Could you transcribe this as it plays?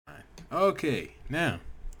Okay, now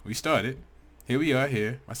we started. Here we are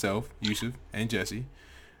here, myself, Yusuf, and Jesse.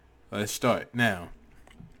 Let's start. Now,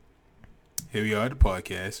 here we are at the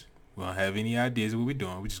podcast. We don't have any ideas of what we're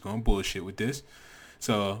doing. We're just going to bullshit with this.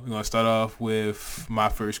 So, we're going to start off with my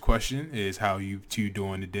first question is how you two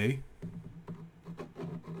doing today?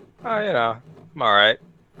 I'm all right.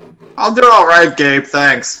 I'll do all right, Gabe.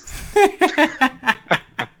 Thanks.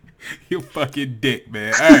 You fucking dick,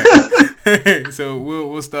 man. All right. So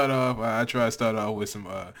we'll start off. I try to start off with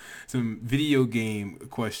some video game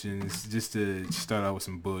questions just to start off with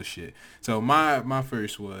some bullshit. So my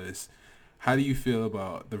first was, how do you feel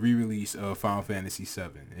about the re-release of Final Fantasy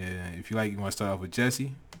VII? If you like, you want to start off with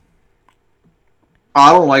Jesse.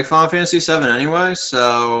 I don't like Final Fantasy VII anyway,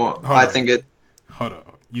 so I think it. Hold on.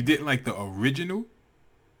 You didn't like the original?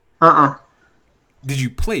 Did you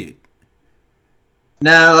play it?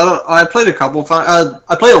 No, I played a couple.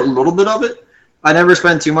 I played a little bit of it. I never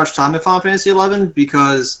spent too much time in Final Fantasy XI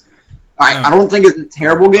because I don't think it's a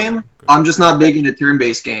terrible game. I'm just not big into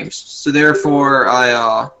turn-based games, so therefore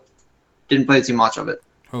I didn't play too much of it.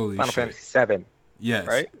 Holy Final shit. Fantasy 7, Yes.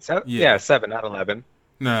 right? Yeah. 7, not 11.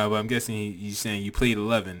 No, but I'm guessing you're saying you played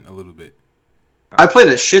 11 a little bit. I played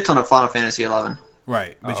a shit ton of Final Fantasy XI.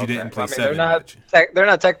 Right, but you didn't play 7 much. They're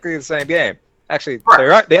not technically the same game. Actually,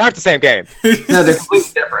 Right. they aren't the same game. No, they're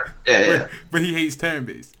completely different. Yeah. But he hates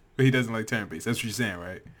turn-based. But he doesn't like turn-based. That's what you're saying,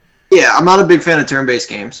 right? Yeah, I'm not a big fan of turn-based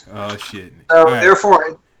games. Oh, shit. So All right.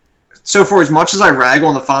 therefore, for as much as I rag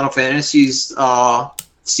on the Final Fantasies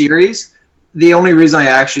series, the only reason I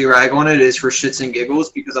actually rag on it is for shits and giggles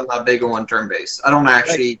because I'm not big on turn-based. I don't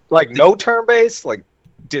actually Like no turn-based, like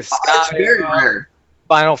It's Disgaea, very rare.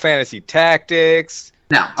 Final Fantasy Tactics.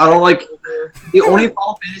 No, I don't like. The only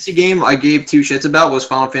Final Fantasy game I gave two shits about was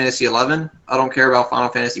Final Fantasy 11. I don't care about Final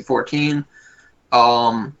Fantasy 14.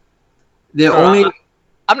 The only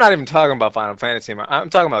I'm not even talking about Final Fantasy. I'm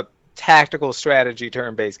talking about tactical strategy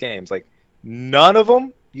turn-based games. Like none of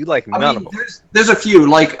them. You like none of them. there's a few.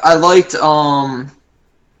 Like I like XCOM.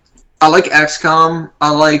 I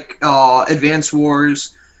like Advance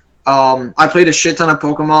Wars. I played a shit ton of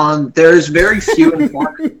Pokemon. There's very few and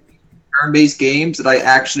far turn-based games that I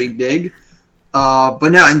actually dig. But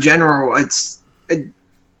no, in general,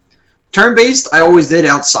 turn-based I always did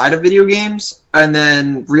outside of video games, and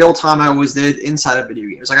then real-time I always did inside of video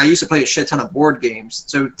games. Like I used to play a shit ton of board games.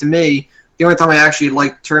 So to me, the only time I actually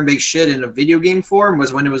liked turn-based shit in a video game form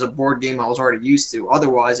was when it was a board game I was already used to.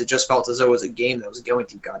 Otherwise, it just felt as though it was a game that was going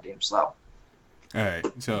too goddamn slow. All right.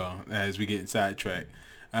 So as we get sidetracked,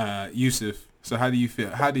 Yusuf. So how do you feel?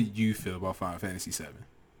 How did you feel about Final Fantasy VII?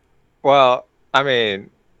 Well, I mean,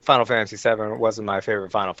 Final Fantasy 7 wasn't my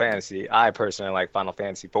favorite Final Fantasy. I personally like Final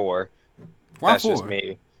Fantasy 4. Why That's 4? just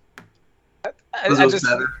me. Because it was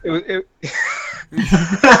better.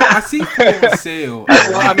 I see 4 on sale.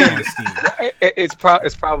 I mean, on Steam.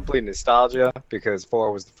 it's probably nostalgia because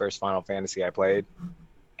 4 was the first Final Fantasy I played,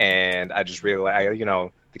 and I just really like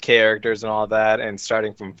the characters and all that. And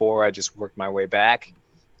starting from 4, I just worked my way back,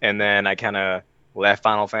 and then I kind of left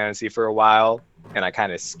Final Fantasy for a while, and I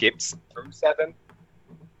kind of skipped through 7.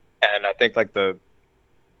 And I think like the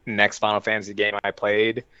next Final Fantasy game I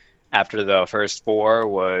played after the first 4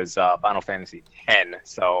 was Final Fantasy X.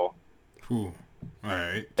 So, Ooh. All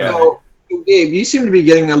right. Yeah. So, Gabe, you seem to be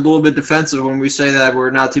getting a little bit defensive when we say that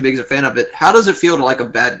we're not too big a fan of it. How does it feel to like a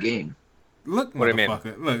bad game? Look, What do you mean?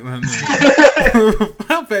 motherfucker. Look,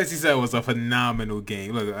 Final Fantasy VII was a phenomenal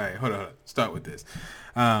game. Look, all right, hold on. Start with this.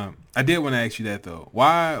 I did want to ask you that though.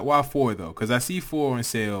 Why 4 though? Because I see 4 on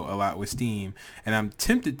sale a lot with Steam, and I'm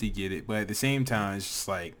tempted to get it, but at the same time, it's just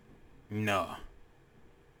like, no.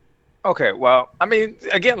 okay, well, I mean,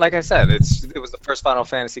 again, like I said, it was the first Final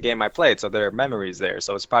Fantasy game I played, so there are memories there.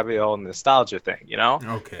 So it's probably a whole nostalgia thing,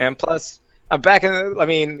 Okay. And plus, I'm back in. I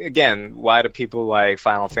mean, again, why do people like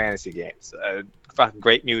Final Fantasy games? Fucking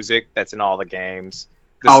great music that's in all the games.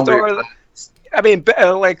 The story, I mean,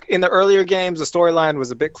 like in the earlier games, the storyline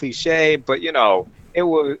was a bit cliche, but you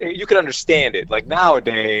could understand it. Like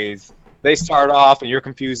nowadays, they start off and you're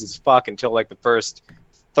confused as fuck until like the first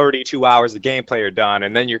 32 hours of gameplay are done,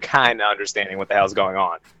 and then you're kind of understanding what the hell's going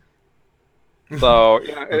on. So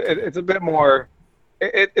it's a bit more.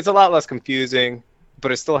 It's a lot less confusing,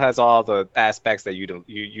 but it still has all the aspects that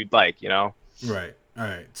you'd like. Right. All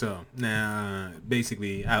right. So now,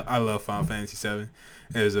 basically, I love Final Fantasy VII.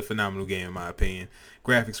 It was a phenomenal game in my opinion.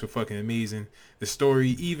 Graphics were fucking amazing. The story,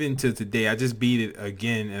 even to today, I just beat it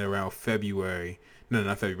again at around February. No,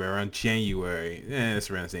 not February. Around January.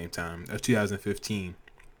 It's around the same time of 2015.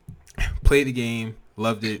 Played the game,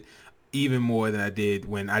 loved it. even more than I did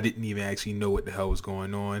when I didn't even actually know what the hell was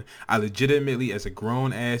going on. I legitimately, as a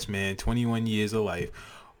grown-ass man, 21 years of life,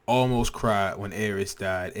 almost cried when Aerith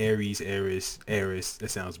died. Aerith, that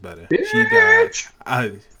sounds better. She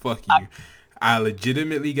died. Fuck you. I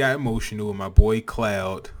legitimately got emotional when my boy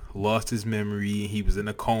Cloud lost his memory and he was in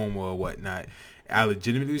a coma or whatnot. I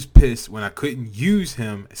legitimately was pissed when I couldn't use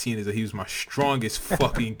him, seeing as though he was my strongest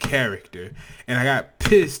fucking character. And I got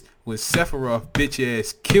pissed when Sephiroth bitch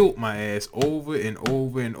ass killed my ass over and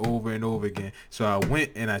over and over and over again. So I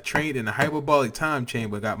went and I trained in a hyperbolic time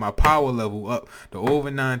chamber, got my power level up to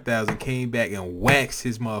over 9,000, came back and waxed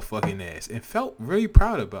his motherfucking ass and felt very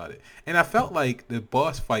proud about it. And I felt like the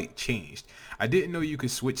boss fight changed. I didn't know you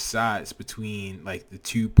could switch sides between like the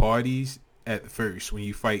two parties at first when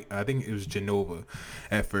you fight. I think it was Genova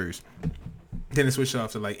at first. Then it switched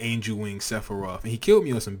off to like Angel Wing Sephiroth, and he killed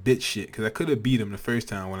me on some bitch shit because I could have beat him the first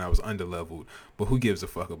time when I was underleveled. But who gives a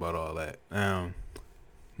fuck about all that?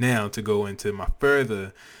 Now to go into my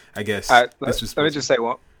further, I guess. Let me just say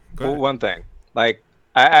one thing. Like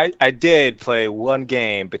I did play one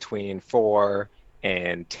game between 4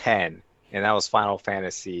 and 10, and that was Final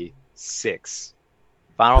Fantasy 6.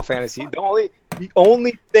 Final Fantasy. The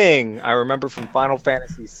only thing I remember from Final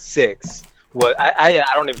Fantasy 6 was I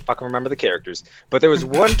don't even fucking remember the characters, but there was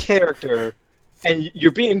one character, and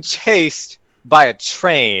you're being chased by a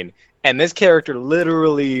train, and this character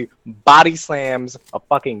literally body slams a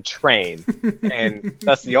fucking train, and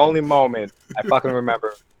that's the only moment I fucking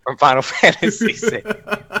remember from Final Fantasy 6.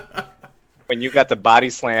 When you got to body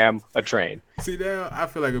slam a train. See, now I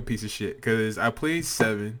feel like a piece of shit because I played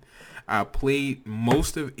 7. I played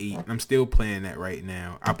most of 8. I'm still playing that right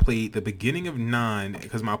now. I played the beginning of 9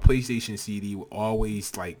 because my PlayStation CD would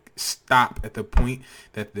always like stop at the point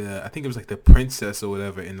that I think it was like the princess or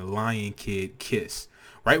whatever and the Lion Kid kiss.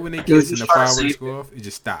 Right when they kiss and the fireworks go off, it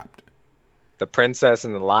just stopped. The princess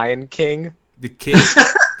and the Lion King? The kid.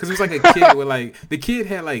 Because it was like a kid with like, the kid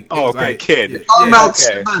had like... Oh, okay, like, kid. You're talking about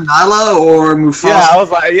Simba and Nyla or Mufasa? Yeah, I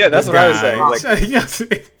was like, yeah, that's what I was saying. Like, yes,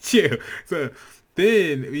 chill. So...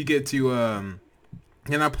 Then we get to and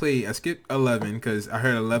I skipped 11 because I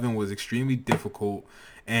heard 11 was extremely difficult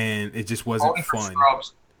and it just wasn't fun.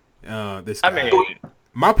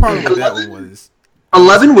 My problem with that one was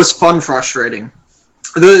 11 was fun, frustrating.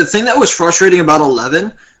 The thing that was frustrating about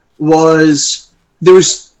 11 was there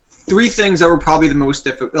was 3 things that were probably the most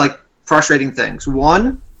frustrating things.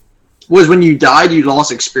 One was when you died, you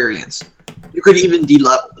lost experience. You could even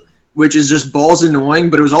de-level, which is just balls annoying,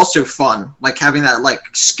 but it was also fun. Like having that like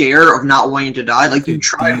scare of not wanting to die. Like you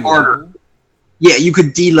tried harder. Yeah, you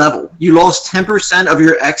could de-level. You lost 10% of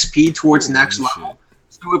your XP towards next level.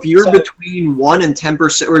 So if you're between 1 and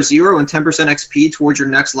 10% or 0 and 10% XP towards your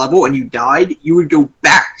next level and you died, you would go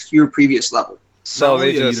back to your previous level. So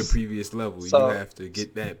they just the previous level. You have to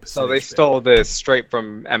get that. So they stole this straight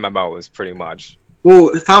from MMOs, pretty much.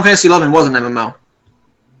 Well, Final Fantasy 11 was an MMO.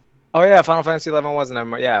 Oh yeah, Final Fantasy 11 wasn't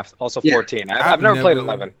MMO. Yeah, also 14. I've never played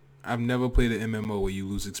 11. I've never played an MMO where you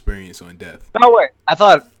lose experience on death. No way. I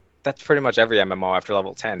thought that's pretty much every MMO after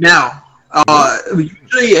level 10. Now,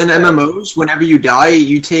 usually in MMOs, whenever you die,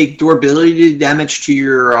 you take durability damage to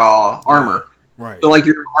your armor. Right. So like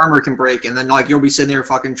your armor can break, and then like you'll be sitting there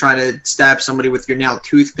fucking trying to stab somebody with your now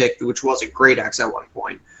toothpick, which was a great axe at one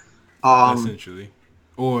point. Essentially.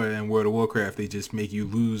 Or in World of Warcraft, they just make you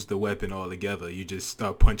lose the weapon altogether. You just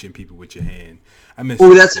start punching people with your hand. I miss.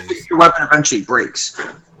 Oh, that's if your weapon eventually breaks.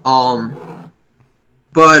 But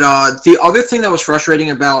the other thing that was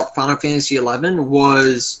frustrating about Final Fantasy XI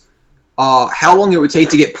was how long it would take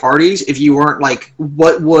to get parties if you weren't like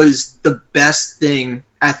what was the best thing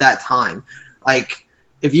at that time. Like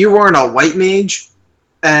if you weren't a white mage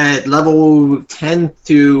at level 10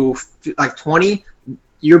 to like 20.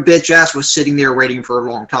 Your bitch ass was sitting there waiting for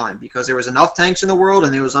a long time because there was enough tanks in the world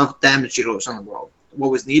and there was enough damage dealers in the world.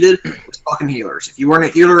 What was needed was fucking healers. If you weren't a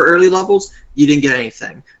healer early levels, you didn't get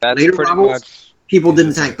anything. That's Later pretty levels, much... people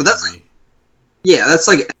didn't tank. But that's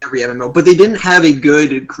like every MMO. But they didn't have a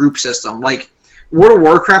good group system. Like World of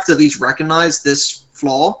Warcraft at least recognized this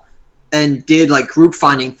flaw and did like group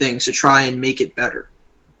finding things to try and make it better.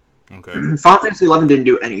 Okay. Final Fantasy 11 didn't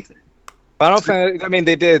do anything. Final Fantasy. I mean,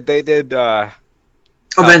 they did.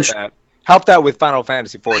 Eventually. Helped out with Final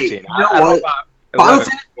Fantasy 14. Hey, you know what? Final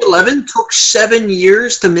Fantasy 11 took 7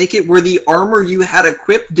 years to make it where the armor you had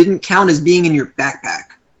equipped didn't count as being in your backpack.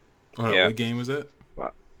 What game was that?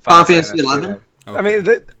 Final Fantasy 11. Okay. I mean,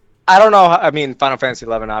 I don't know. I mean, Final Fantasy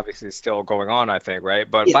 11 obviously is still going on, I think,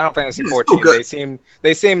 right? But Final Fantasy 14,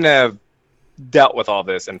 they seem to have dealt with all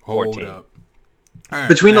this in 14. Hold up. Right,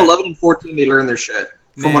 Between 11 and 14, they learned their shit.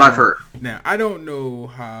 from what I've heard. Now, I don't know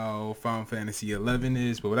how Final Fantasy 11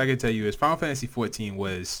 is, but what I can tell you is Final Fantasy 14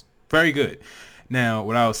 was very good. Now,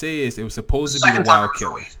 what I'll say is it was supposed to be the WoW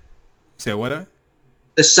killer. Say what?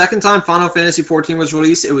 The second time Final Fantasy 14 was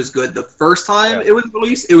released, it was good. The first time it was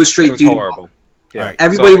released, it was straight horrible. Yeah. Right.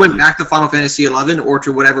 Everybody went back to Final Fantasy 11 or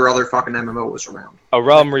to whatever other fucking MMO was around. A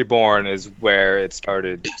Realm Reborn is where it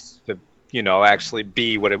started to, actually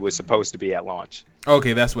be what it was supposed to be at launch.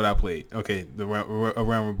 Okay, that's what I played. Okay, the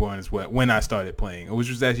Realm Reborn is when I started playing, which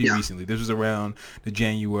was actually recently. This was around the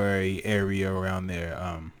January area around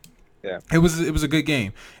there. It was a good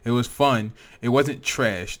game. It was fun. It wasn't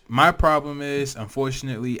trash. My problem is,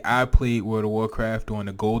 unfortunately, I played World of Warcraft during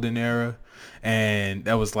the golden era, and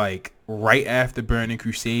that was like right after Burning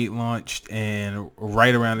Crusade launched and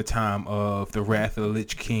right around the time of the Wrath of the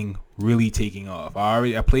Lich King really taking off.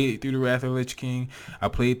 I played through the Wrath of the Lich King. I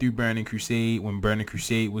played through Burning Crusade when Burning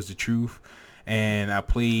Crusade was the truth, and I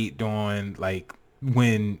played during like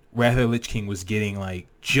when Wrath of the Lich King was getting like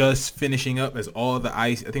just finishing up as all the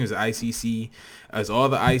I think it was the ICC, as all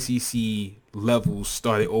the ICC levels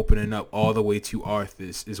started opening up all the way to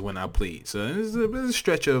Arthas is when I played. So it was a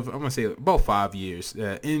stretch of, I'm going to say about 5 years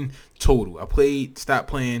in total. I played, stopped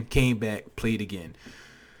playing, came back, played again.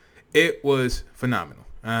 It was phenomenal.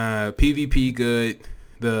 PvP good.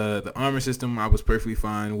 The armor system I was perfectly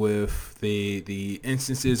fine with. The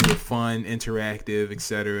instances were fun, interactive,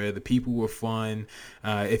 etc. The people were fun.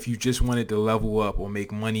 If you just wanted to level up or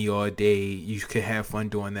make money all day, you could have fun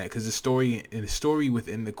doing that. Because the story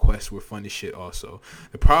within the quest were fun as shit also.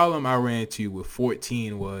 The problem I ran into with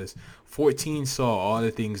 14 was 14 saw all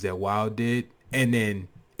the things that WoW did and then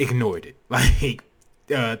ignored it. Like,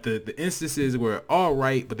 the instances were all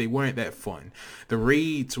right, but they weren't that fun. The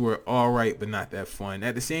raids were all right, but not that fun.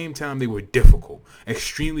 At the same time, they were difficult,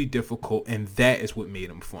 extremely difficult, and that is what made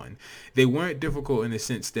them fun. They weren't difficult in the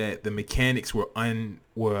sense that the mechanics were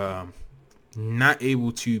not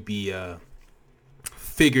able to be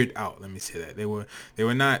figured out. Let me say that they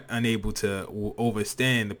were not unable to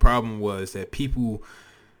overstand. The problem was that people,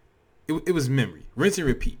 it was memory, rinse and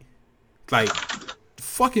repeat, like.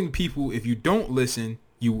 Fucking people, if you don't listen,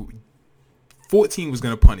 14 was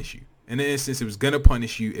going to punish you. In the instance, it was going to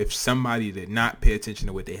punish you if somebody did not pay attention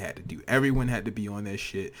to what they had to do. Everyone had to be on their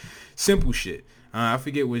shit. Simple shit. I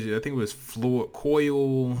forget I think it was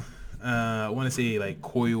Coil, I want to say like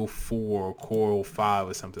Coil 4 or Coil 5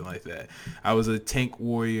 or something like that. I was a tank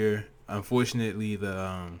warrior. Unfortunately,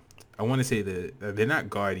 I want to say they're not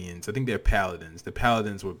guardians. I think they're paladins. The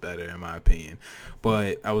paladins were better in my opinion.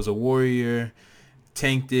 But I was a warrior.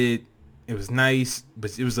 Tanked it. It was nice,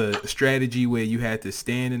 but it was a strategy where you had to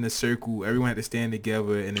stand in a circle. Everyone had to stand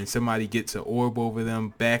together, and then somebody gets an orb over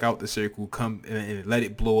them, back out the circle, come and let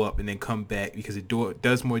it blow up, and then come back because it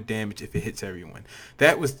does more damage if it hits everyone.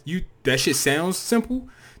 That shit sounds simple.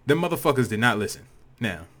 Them motherfuckers did not listen.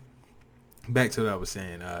 Now, back to what I was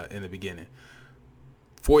saying in the beginning.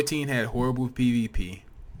 14 had horrible PvP.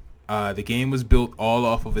 The game was built all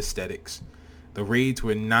off of aesthetics. The raids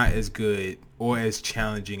were not as good or as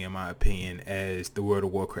challenging, in my opinion, as the World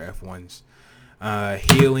of Warcraft ones.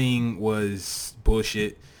 Healing was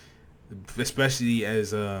bullshit, especially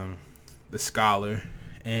as the scholar.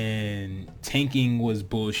 And tanking was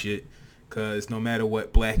bullshit, because no matter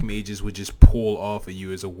what, black mages would just pull off of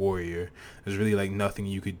you as a warrior. There's really like nothing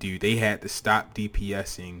you could do. They had to stop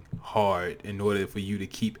DPSing hard in order for you to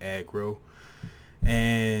keep aggro.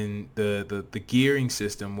 And the gearing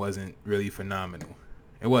system wasn't really phenomenal.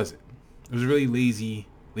 It wasn't. It was a really lazy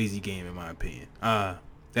game in my opinion. That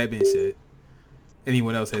being said,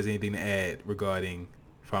 anyone else has anything to add regarding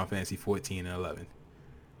Final Fantasy 14 and 11?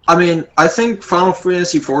 I mean, I think Final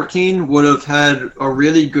Fantasy 14 would have had a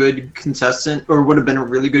really good contestant, or would have been a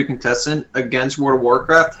really good contestant against World of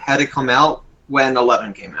Warcraft had it come out when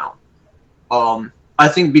 11 came out. I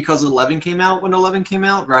think because 11 came out when 11 came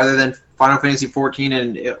out, rather than Final Fantasy 14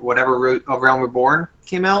 and whatever Realm Reborn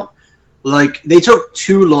came out, like, they took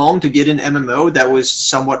too long to get an MMO that was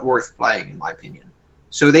somewhat worth playing, in my opinion.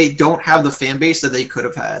 So they don't have the fan base that they could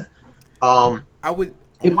have had.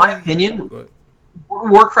 In my opinion, World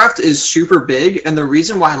of Warcraft is super big, and the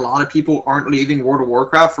reason why a lot of people aren't leaving World of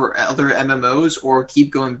Warcraft for other MMOs or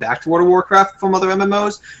keep going back to World of Warcraft from other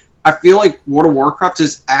MMOs, I feel like World of Warcraft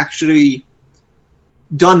has actually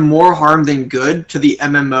done more harm than good to the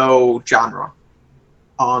MMO genre.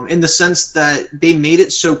 In the sense that they made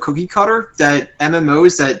it so cookie cutter that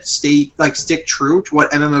MMOs that stick true to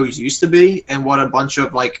what MMOs used to be and what a bunch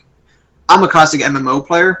of, like, I'm a classic MMO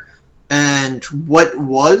player, and what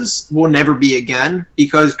will never be again,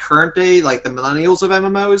 because current day, like, the millennials of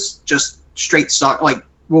MMOs just straight suck. Like,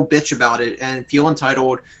 will bitch about it and feel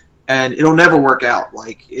entitled, and it'll never work out.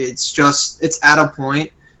 Like, it's at a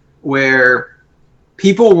point where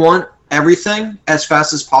people want everything as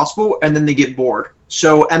fast as possible, and then they get bored.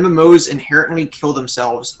 So MMOs inherently kill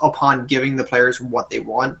themselves upon giving the players what they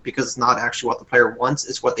want, because it's not actually what the player wants,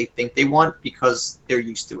 it's what they think they want because they're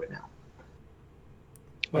used to it now.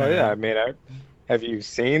 Well, yeah, I mean, have you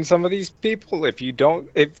seen some of these people?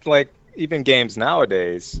 If like, even games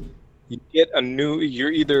nowadays,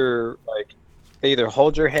 you're either like, they either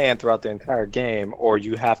hold your hand throughout the entire game, or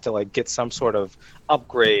you have to like get some sort of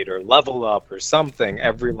upgrade or level up or something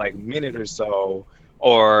every like minute or so,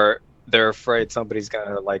 or they're afraid somebody's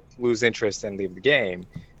gonna like lose interest and leave the game.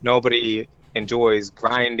 Nobody enjoys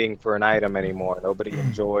grinding for an item anymore. Nobody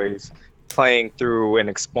enjoys playing through and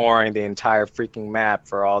exploring the entire freaking map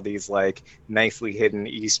for all these like nicely hidden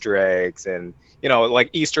Easter eggs, and like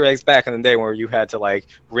Easter eggs back in the day where you had to like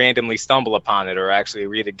randomly stumble upon it or actually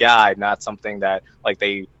read a guide, not something that like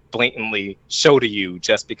they blatantly show to you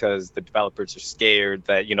just because the developers are scared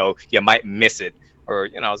that you might miss it, or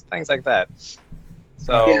things like that.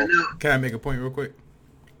 So can I make a point real quick?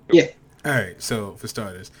 Yeah. All right. So for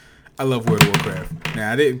starters, I love World of Warcraft.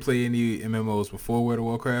 Now, I didn't play any MMOs before World of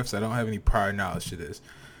Warcraft, so I don't have any prior knowledge to this.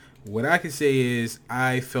 What I can say is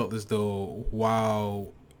I felt as though WoW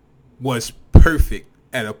was perfect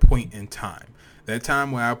at a point in time. That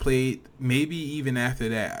time where I played, maybe even after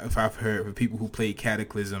that, if I've heard of people who played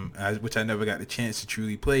Cataclysm, which I never got the chance to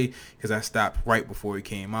truly play because I stopped right before it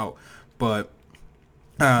came out. But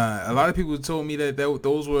a lot of people told me that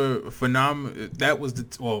those were phenomenal. That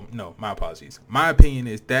was my apologies. My opinion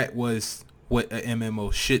is that was what an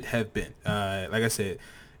MMO should have been. Like I said,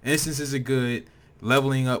 instances are good.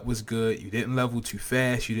 Leveling up was good. You didn't level too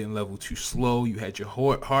fast. You didn't level too slow. You had your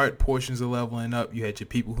hard portions of leveling up. You had your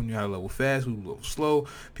people who knew how to level fast, who level slow.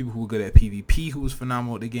 People who were good at PvP, who was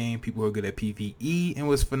phenomenal at the game. People who were good at PvE and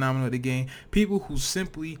was phenomenal at the game. People who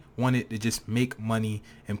simply wanted to just make money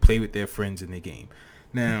and play with their friends in the game.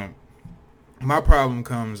 Now, my problem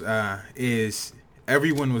comes is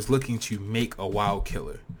everyone was looking to make a WoW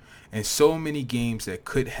killer. And so many games that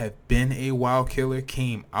could have been a WoW killer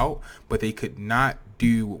came out, but they could not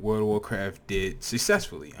do what World of Warcraft did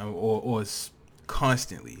successfully or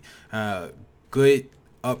constantly. Good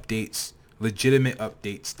updates, legitimate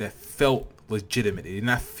updates that felt legitimate. They did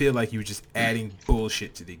not feel like you were just adding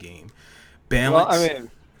bullshit to the game. Balance. Well, I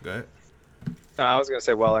mean, go ahead. No, I was gonna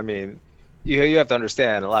say, well, I mean, you have to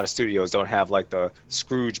understand, a lot of studios don't have like the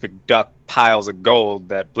Scrooge McDuck piles of gold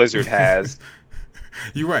that Blizzard has.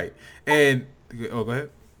 You're right. And go ahead.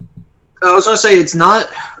 I was going to say, it's not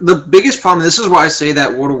the biggest problem. This is why I say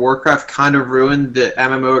that World of Warcraft kind of ruined the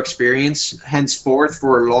MMO experience henceforth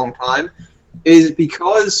for a long time, is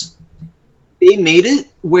because they made it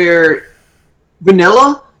where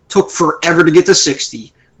vanilla took forever to get to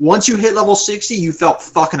 60. Once you hit level 60, you felt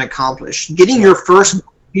fucking accomplished. Getting your first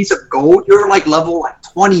piece of gold, you're like level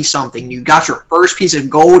 20 something. You got your first piece of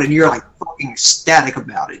gold and you're like fucking ecstatic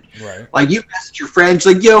about it. Right. Like, you message your friends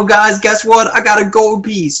like, yo guys, guess what? I got a gold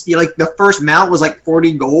piece. You like, the first mount was like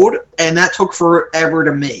 40 gold, and that took forever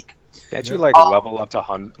to make. Can't you like level up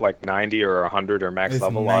to like 90 or 100 or max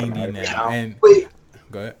level 90 now. And wait,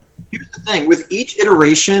 go ahead. Here's the thing, with each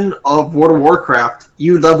iteration of World of Warcraft,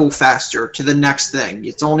 you level faster to the next thing.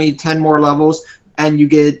 It's only 10 more levels, and you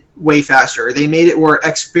get way faster. They made it where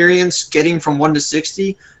experience getting from 1 to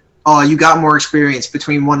 60, you got more experience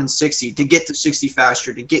between 1 and 60 to get to 60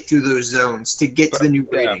 faster, to get through those zones, to get to the new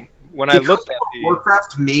rating. When I looked at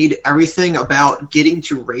Warcraft made everything about getting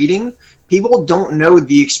to rating, people don't know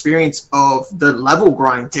the experience of the level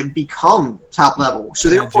grind to become top level. So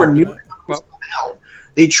therefore, new levels come out.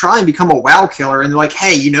 They try and become a WoW killer, and they're like,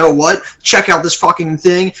 hey, you know what? Check out this fucking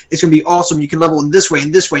thing. It's going to be awesome. You can level in this way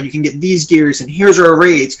and this way, and you can get these gears, and here's our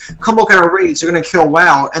raids. Come look at our raids. They're going to kill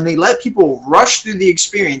WoW. And they let people rush through the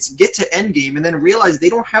experience, get to endgame, and then realize they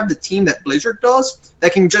don't have the team that Blizzard does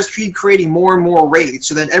that can just keep creating more and more raids.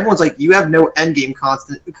 So then everyone's like, you have no endgame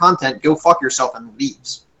content. Go fuck yourself, and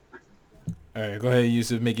leaves. All right, go ahead,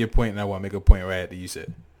 Yusuf. Make your point, and I want to make a point right after you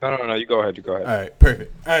said. No. You go ahead. You go ahead. All right,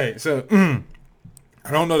 perfect. All right, so I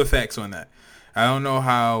don't know the facts on that. I don't know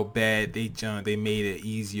how bad they made it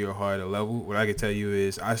easier or harder level. What I can tell you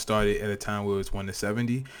is I started at a time where it was 1 to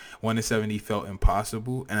 70. 1 to 70 felt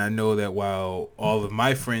impossible, and I know that while all of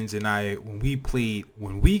my friends and I, when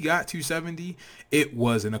we got to 70, it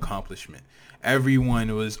was an accomplishment.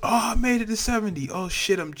 Everyone was, I made it to 70. Oh,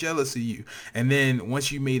 shit, I'm jealous of you. And then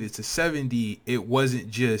once you made it to 70, it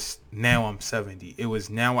wasn't just now I'm 70. It was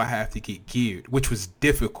now I have to get geared, which was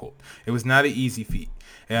difficult. It was not an easy feat.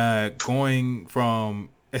 Going from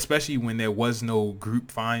especially when there was no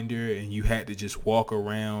group finder and you had to just walk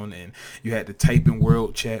around and you had to type in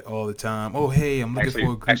world chat all the time. Oh, hey, I'm looking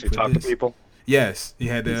for a group for talk this. to people. Yes, you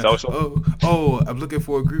had to. Social. Oh, I'm looking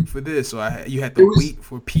for a group for this. So you had to wait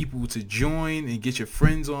for people to join and get your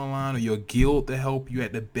friends online or your guild to help. You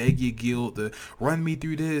had to beg your guild to run me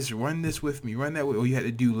through this, run this with me, run that with. Or you had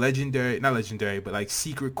to do not legendary, but like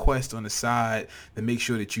secret quests on the side to make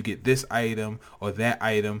sure that you get this item or that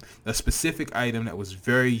item, a specific item that was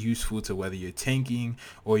very useful to whether you're tanking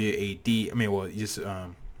or your AD. I mean, well, just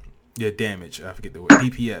your damage. I forget the word.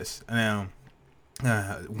 DPS. Now,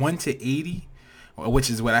 1 to 80.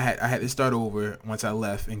 Which is what I had to start over once I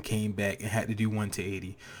left and came back and had to do 1 to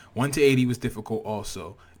 80. 1 to 80 was difficult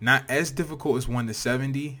also. Not as difficult as 1 to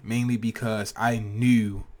 70, mainly because I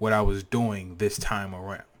knew what I was doing this time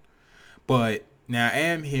around. But now I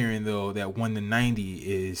am hearing, though, that 1 to 90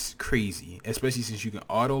 is crazy, especially since you can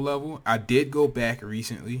auto level. I did go back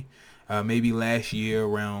recently, maybe last year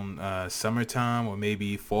around summertime or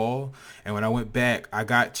maybe fall. And when I went back, I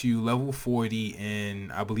got to level 40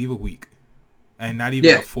 in, I believe, a week. And not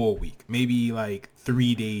even a full week, maybe like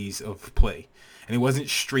 3 days of play. And it wasn't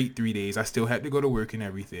straight 3 days. I still had to go to work and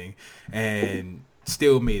everything. And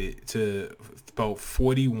still made it to about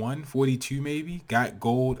 41, 42 maybe. Got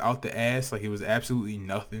gold out the ass like it was absolutely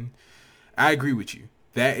nothing. I agree with you.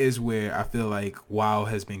 That is where I feel like WoW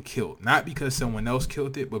has been killed. Not because someone else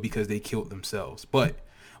killed it, but because they killed themselves. But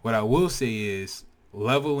what I will say is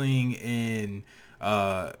leveling in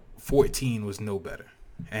 14 was no better.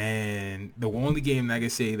 And the only game that I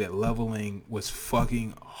can say that leveling was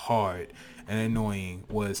fucking hard and annoying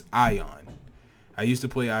was Ion. I used to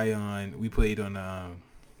play Ion. We played on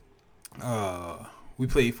we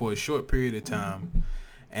played for a short period of time,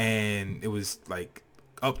 and it was like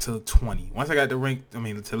up to 20. Once I got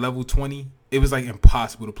to level 20, it was like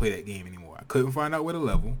impossible to play that game anymore. I couldn't find out where to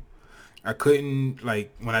level. I couldn't,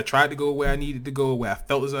 like, when I tried to go where I needed to go, where I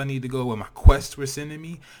felt as I needed to go, where my quests were sending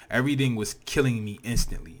me, everything was killing me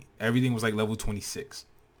instantly. Everything was like level 26.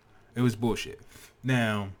 It was bullshit.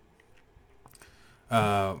 Now,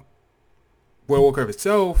 World of Warcraft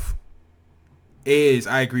itself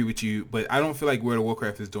I agree with you, but I don't feel like World of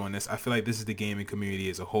Warcraft is doing this. I feel like this is the gaming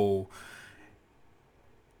community as a whole.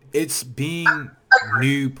 It's being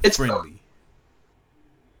noob friendly.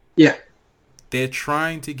 Yeah. They're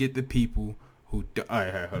trying to get the people who... All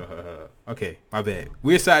right, hold on. Okay, my bad.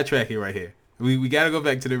 We're sidetracking right here. We got to go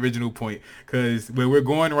back to the original point, because where we're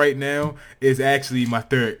going right now is actually my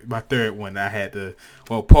third one I had to...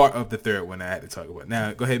 Well, part of the third one I had to talk about.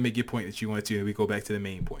 Now, go ahead and make your point that you want to, and we go back to the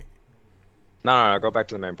main point. No, go back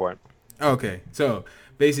to the main point. Okay, so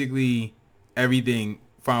basically everything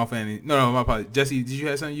Final Fantasy... No, my apologies. Jesse, did you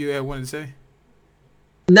have something you wanted to say?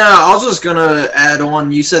 No, I was just gonna add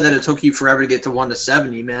on. You said that it took you forever to get to 1 to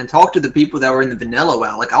 70, man. Talk to the people that were in the vanilla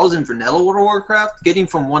WoW. Like, I was in vanilla World of Warcraft. Getting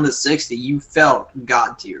from 1 to 60, you felt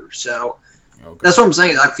god tier. So that's what I'm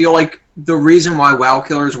saying. I feel like the reason why WoW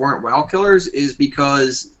killers weren't WoW killers is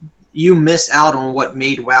because you miss out on what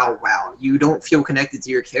made WoW WoW. You don't feel connected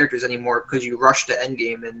to your characters anymore because you rush to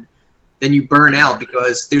endgame, and then you burn out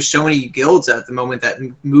because there's so many guilds at the moment that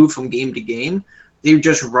move from game to game. They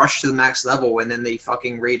just rush to the max level and then they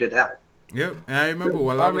fucking raid it out. Yep, and I remember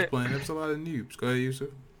while I was playing, there was a lot of noobs. Go ahead, Yusuf.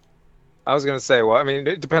 I was going to say, well, I mean,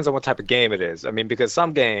 it depends on what type of game it is. I mean, because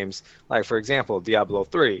some games, like, for example, Diablo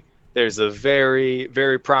 3, there's a very,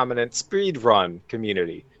 very prominent speedrun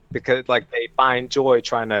community because, like, they find joy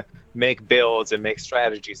trying to make builds and make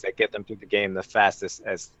strategies that get them through the game the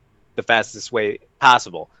fastest way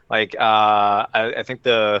possible. Like, I think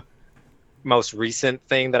the most recent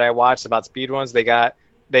thing that I watched about speedruns,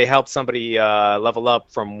 they helped somebody level up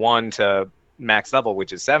from 1 to max level,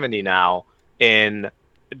 which is 70 now, in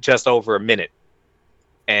just over a minute.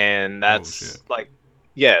 And that's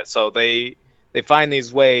so they find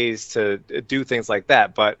these ways to do things like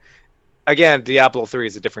that. But again, Diablo 3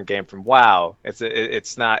 is a different game from WoW. It's an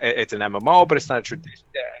MMO, but it's not a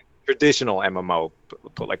traditional MMO.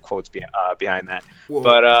 Put like quotes behind that. Whoa,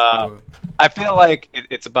 but I feel like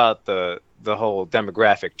it's about the whole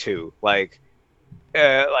demographic too. Like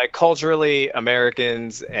culturally,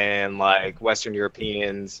 Americans and like Western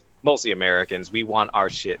Europeans, mostly Americans, we want our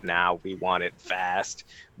shit now. We want it fast.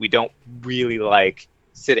 We don't really like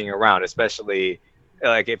sitting around, especially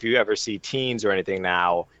like if you ever see teens or anything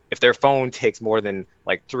now. If their phone takes more than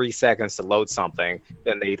like 3 seconds to load something,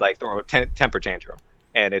 then they like throw a temper tantrum.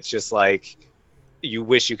 And it's just like, you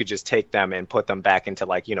wish you could just take them and put them back into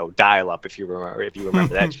like, dial up if you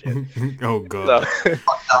remember that shit. Oh god.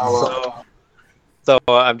 So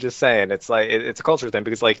I'm just saying, it's like it's a culture thing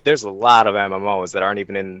because like there's a lot of MMOs that aren't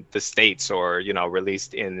even in the States or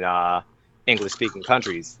released in English speaking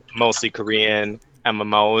countries, mostly Korean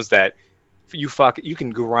MMOs that you can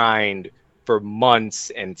grind for months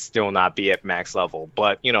and still not be at max level.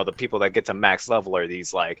 But the people that get to max level are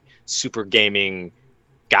these like super gaming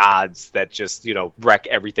gods that just wreck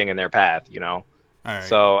everything in their path. All right.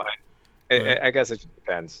 So But I guess it just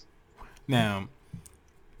depends. now,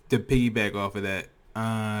 to piggyback off of that,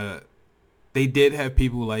 they did have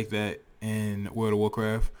people like that in World of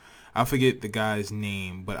Warcraft. I forget the guy's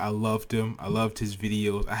name, but I loved him. I loved his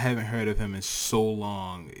videos. I haven't heard of him in so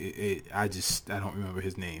long. I don't remember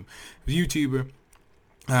his name. He was a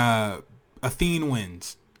YouTuber. Athene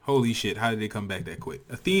Wins. Holy shit, how did they come back that quick?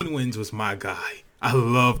 Athene Wins was my guy. I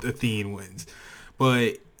loved Athene Wins.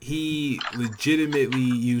 But he legitimately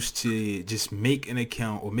used to just make an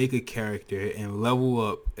account or make a character and level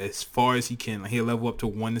up as far as he can. Like he'll level up to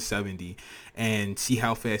 1 to 70 and see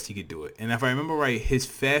how fast he could do it. And if I remember right, his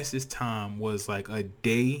fastest time was like a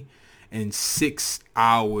day and 6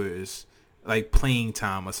 hours, like playing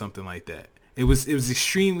time or something like that. It was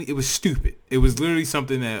stupid. It was literally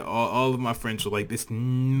something that all of my friends were like, there's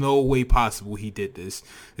no way possible he did this.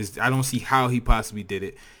 I don't see how he possibly did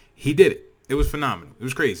it. He did it. It was phenomenal. It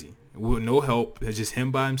was crazy. With no help. It's just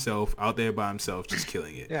him by himself, out there by himself, just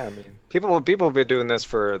killing it. Yeah, I mean, people have been doing this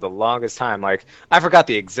for the longest time. Like, I forgot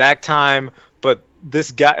the exact time, but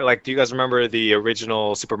this guy, like, do you guys remember the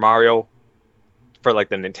original Super Mario for like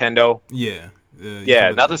the Nintendo? Yeah. Yeah,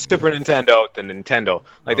 not the Super Nintendo, the Nintendo.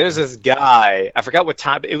 Like, there's this guy, I forgot what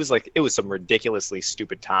time, it was some ridiculously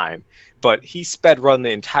stupid time, but he sped run the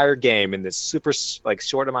entire game in this super, like,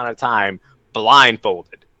 short amount of time,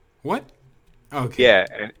 blindfolded. What? Okay. Yeah.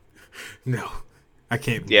 And, no, I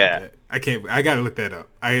can't. Yeah. That. I can't. I gotta look that up.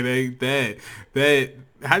 That.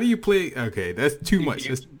 How do you play? Okay, that's too much.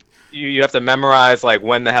 You have to memorize like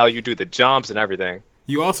when the hell you do the jumps and everything.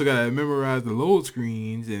 You also gotta memorize the load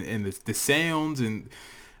screens and the sounds and.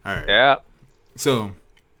 All right. Yeah. So,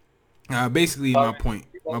 basically, my point.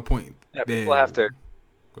 Yeah, people have to.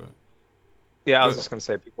 Yeah, I was just gonna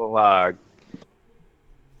say people have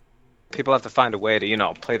to find a way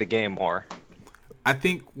to play the game more. I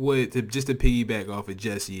think just to piggyback off of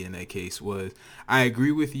Jesse in that case was, I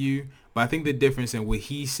agree with you, but I think the difference in what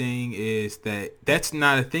he's saying is that that's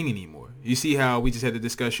not a thing anymore. You see how we just had a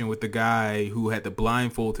discussion with the guy who had to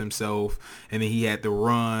blindfold himself and then he had to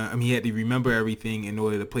run. I mean, he had to remember everything in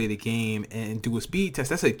order to play the game and do a speed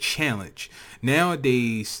test. That's a challenge.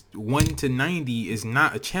 Nowadays, 1 to 90 is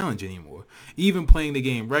not a challenge anymore. Even playing the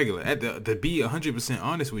game regular. To be 100%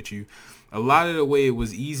 honest with you, a lot of the way it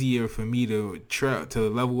was easier for me to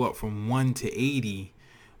level up from 1 to 80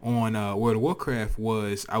 on World of Warcraft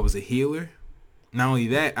was I was a healer. Not only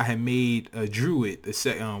that, I had made a druid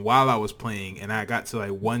while I was playing, and I got to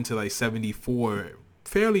like 1 to like 74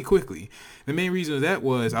 fairly quickly. The main reason of that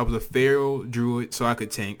was I was a feral druid, so I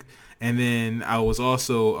could tank, and then I was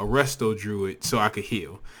also a resto druid, so I could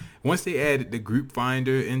heal. Once they added the group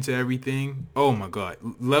finder into everything, oh my god,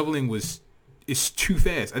 leveling it's too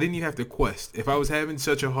fast. I didn't even have to quest. If I was having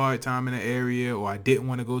such a hard time in an area or I didn't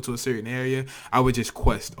want to go to a certain area, I would just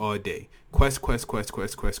quest all day. Quest.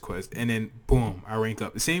 And then, boom, I rank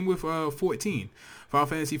up. The same with 14. Final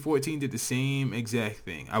Fantasy 14 did the same exact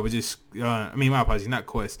thing. I would just, my apologies, not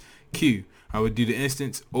quest, queue. I would do the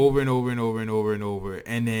instance over and over and over and over and over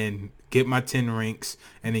and then get my 10 ranks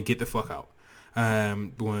and then get the fuck out.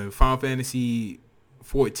 When Final Fantasy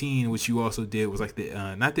 14, which you also did, was like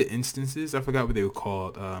the not the instances, I forgot what they were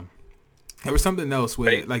called. There was something else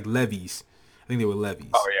where like levies. I think they were levies.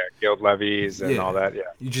 Oh yeah, guild levies and all that. Yeah.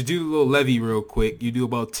 You just do the little levy real quick. You do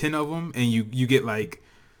about 10 of them, and you get like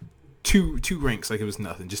two ranks, like it was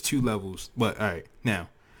nothing, just 2 levels. But all right, now.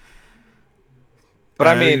 But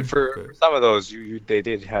I mean, for some of those, they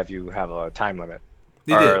did have you have a time limit,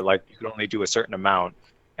 or like you could only do a certain amount,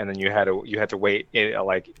 and then you had to wait in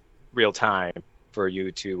like real time for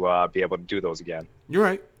you to be able to do those again. You're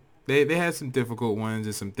right. They had some difficult ones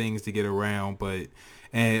and some things to get around, but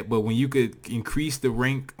when you could increase the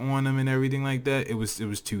rank on them and everything like that, it was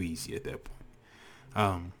too easy at that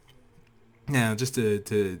point. Now, just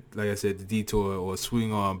to like I said, the detour or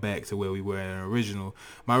swing on back to where we were at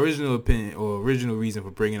my original opinion or original reason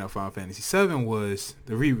for bringing up Final Fantasy VII was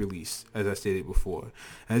the re-release, as I stated before.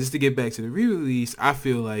 And just to get back to the re-release, I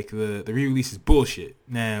feel like the re-release is bullshit.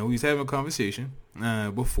 Now, we was having a conversation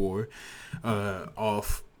before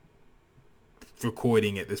off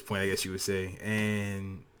recording at this point, I guess you would say,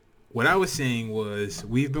 and what I was saying was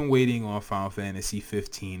we've been waiting on Final Fantasy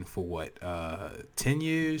 15 for what, 10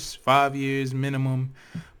 years, 5 years minimum,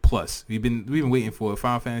 Plus. We've been waiting for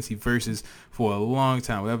Final Fantasy Versus for a long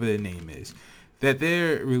time, whatever their name is. That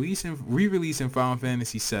they're re-releasing Final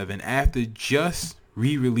Fantasy 7 after just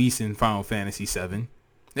re-releasing Final Fantasy 7.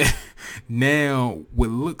 Now, what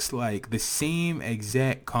looks like the same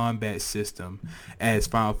exact combat system as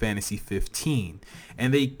Final Fantasy 15.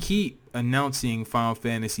 And they keep announcing Final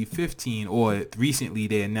Fantasy 15, or recently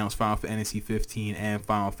they announced Final Fantasy 15 and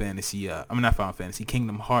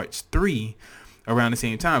Kingdom Hearts 3 around the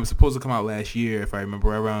same time. It was supposed to come out last year, if I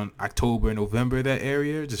remember, around October, November, that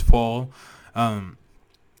area, just fall. And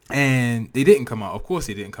they didn't come out. Of course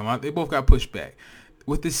they didn't come out. They both got pushed back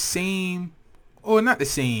with the same, or not the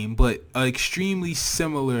same, but an extremely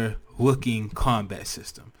similar looking combat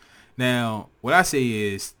system. Now, what I say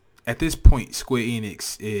is, at this point, Square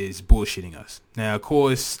Enix is bullshitting us. Now, of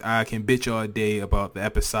course, I can bitch all day about the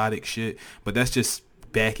episodic shit, but that's just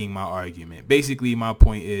backing my argument. Basically, my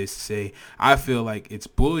point is to say, I feel like it's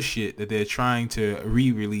bullshit that they're trying to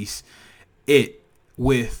re-release it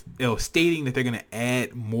with, stating that they're going to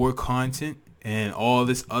add more content and all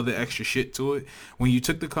this other extra shit to it. When you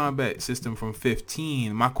took the combat system from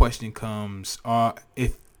 15, my question comes,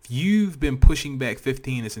 if you've been pushing back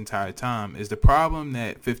 15 this entire time, is the problem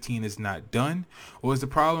that 15 is not done, or is the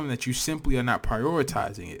problem that you simply are not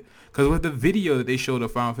prioritizing it? Because with the video that they showed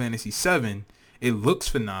of Final Fantasy 7, it looks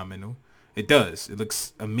phenomenal. It does. It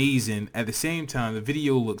looks amazing. At the same time, the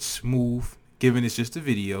video looks smooth, given it's just a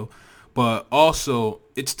video, but also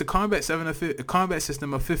it's the combat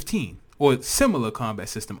system of 15. Or similar combat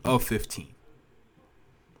system of 15.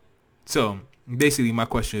 So basically my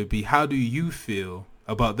question would be, how do you feel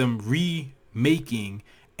about them remaking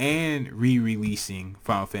and re-releasing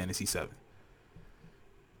Final Fantasy 7?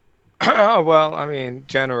 Well, I mean,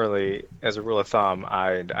 generally, as a rule of thumb,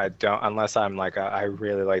 I don't, unless I'm like, I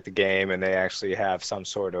really like the game and they actually have some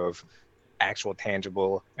sort of actual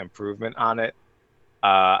tangible improvement on it.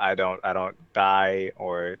 I don't buy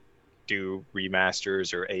or do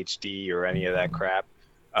remasters or HD or any of that crap.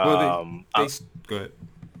 Well, they go ahead.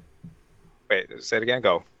 Wait, say it again.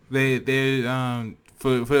 Go. They're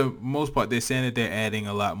for the most part, they're saying that they're adding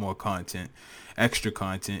a lot more content, extra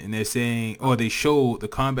content, and they're saying, they show the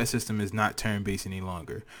combat system is not turn-based any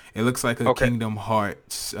longer. It looks like a Kingdom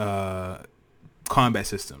Hearts combat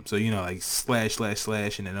system. So, like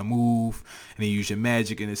slash, and then a move, and then use your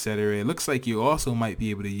magic and etc. It looks like you also might be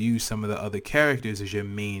able to use some of the other characters as your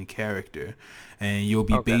main character, and you'll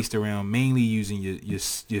be based around mainly using your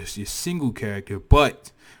single character.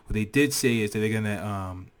 But what they did say is that they're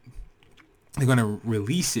gonna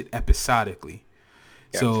release it episodically.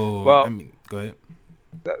 Yeah. So, I mean, go ahead.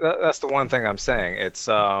 That's the one thing I'm saying. It's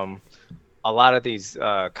a lot of these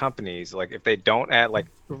companies, like if they don't add, like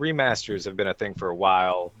remasters have been a thing for a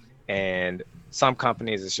while, and some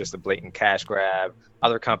companies it's just a blatant cash grab.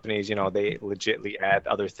 Other companies, they legitly add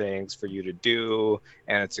other things for you to do,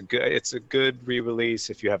 and it's a good re-release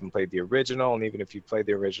if you haven't played the original, and even if you played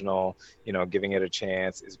the original, giving it a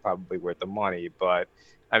chance is probably worth the money. But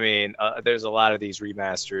I mean, there's a lot of these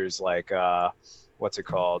remasters, like what's it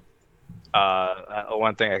called?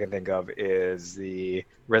 One thing I can think of is the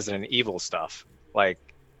Resident Evil stuff. Like,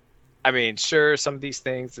 I mean, sure, some of these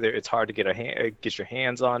things it's hard to get your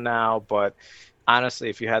hands on now, but honestly,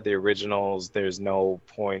 if you had the originals, there's no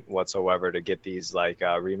point whatsoever to get these like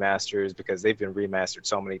remasters, because they've been remastered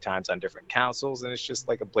so many times on different consoles, and it's just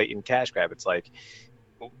like a blatant cash grab. It's like,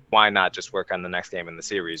 why not just work on the next game in the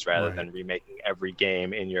series rather than remaking every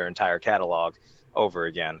game in your entire catalog over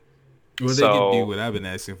again? Well, they can do what I've been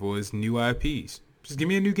asking for is new IPs. Just give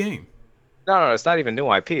me a new game. No, it's not even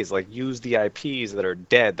new IPs. Like, use the IPs that are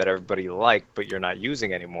dead that everybody liked, but you're not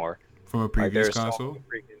using anymore. From a previous console?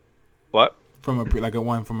 What? From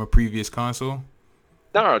a previous console?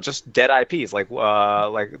 No, just dead IPs. Like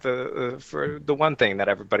for the one thing that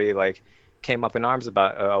everybody like came up in arms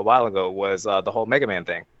about a while ago was the whole Mega Man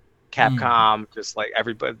thing. Capcom, just like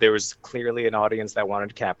everybody, there was clearly an audience that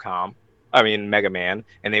wanted Mega Man,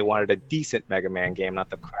 and they wanted a decent Mega Man game, not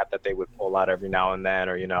the crap that they would pull out every now and then,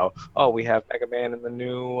 or we have Mega Man in the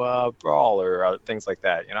new Brawl or things like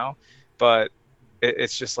that, But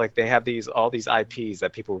it's just like they have all these IPs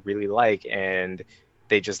that people really like, and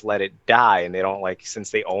they just let it die, and they don't since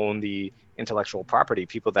they own the intellectual property,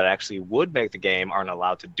 people that actually would make the game aren't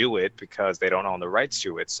allowed to do it because they don't own the rights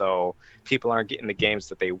to it. So people aren't getting the games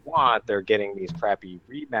that they want. They're getting these crappy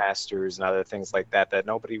remasters and other things like that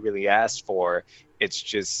nobody really asked for. It's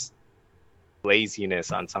just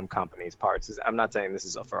laziness on some companies' parts. I'm not saying this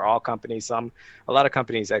is for all companies. A lot of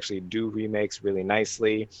companies actually do remakes really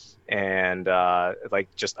nicely, and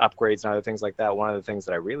just upgrades and other things like that. One of the things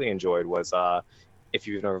that I really enjoyed was if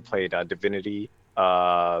you've never played Divinity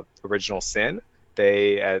Original Sin.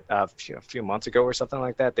 They at a few months ago or something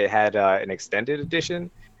like that, they had an extended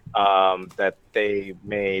edition that they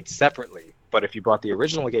made separately. But if you bought the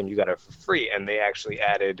original game, you got it for free, and they actually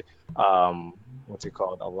added what's it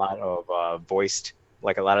called? A lot of voiced.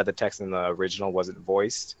 Like a lot of the text in the original wasn't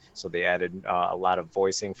voiced, so they added a lot of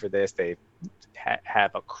voicing for this. They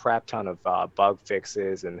have a crap ton of bug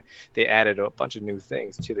fixes, and they added a bunch of new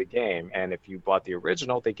things to the game. And if you bought the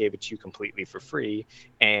original, they gave it to you completely for free.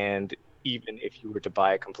 And even if you were to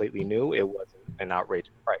buy it completely new, it wasn't an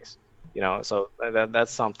outrageous price. So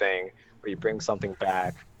that's something where you bring something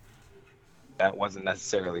back that wasn't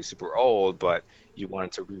necessarily super old, but you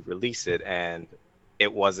wanted to re-release it, and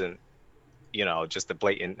it wasn't, just a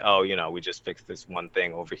blatant, we just fixed this one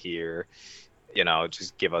thing over here,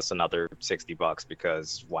 just give us another $60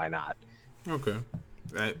 because why not? Okay.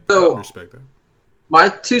 I respect that. My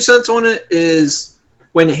 2 cents on it is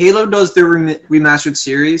when Halo does their remastered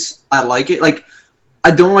series, I like it. Like,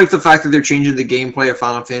 I don't like the fact that they're changing the gameplay of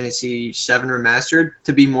Final Fantasy VII Remastered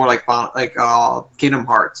to be more like Kingdom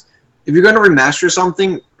Hearts. If you're going to remaster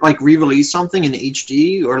something, like re-release something in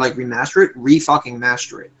HD or like remaster it, re-fucking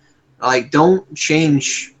master it. Like, don't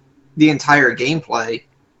change the entire gameplay.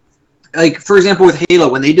 Like, for example, with Halo,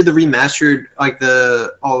 when they did the remastered, like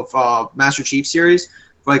Master Chief series,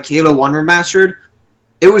 like Halo 1 Remastered,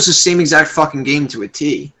 it was the same exact fucking game to a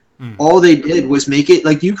T. All they did was make it,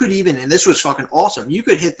 like, you could even, and this was fucking awesome, you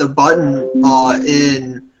could hit the button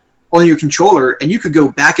on your controller, and you could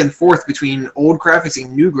go back and forth between old graphics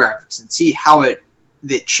and new graphics and see how it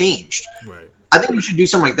changed. Right. I think you should do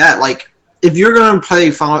something like that. Like, if you're going to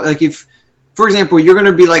play Final, like, if, for example, you're going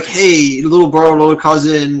to be like, hey, little bro, little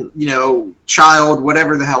cousin, child,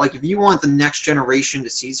 whatever the hell, like, if you want the next generation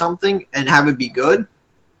to see something and have it be good,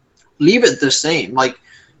 leave it the same. Like,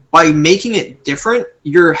 by making it different,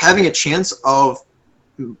 you're having a chance of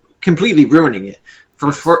completely ruining it,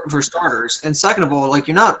 for starters. And second of all, like,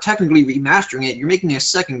 you're not technically remastering it, you're making a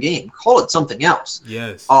second game. Call it something else.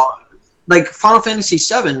 Yes. Like Final Fantasy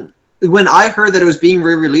VII, when I heard that it was being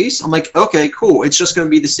re-released, I'm like, okay, cool. It's just going to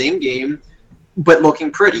be the same game, but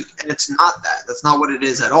looking pretty. And it's not that. That's not what it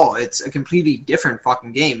is at all. It's a completely different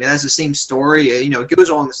fucking game. It has the same story. It goes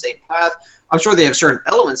along the same path. I'm sure they have certain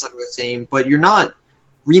elements that are the same, but you're not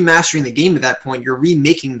remastering the game at that point. You're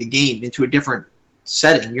remaking the game into a different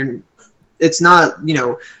setting. It's not,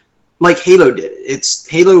 like Halo did. It's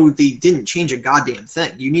Halo. They didn't change a goddamn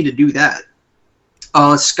thing. You need to do that.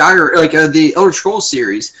 Skyrim, like the Elder Scrolls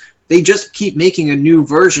series, they just keep making a new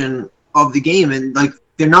version of the game, and like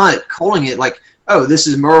they're not calling it like, oh, this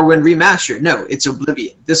is Morrowind remastered. No, it's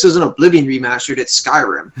Oblivion. This isn't Oblivion remastered. It's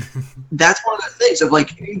Skyrim. That's one of the things of,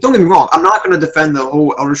 like, don't get me wrong. I'm not going to defend the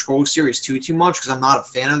whole Elder Scrolls series too much because I'm not a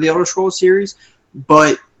fan of the Elder Scrolls series.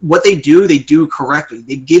 But what they do correctly.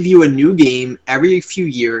 They give you a new game every few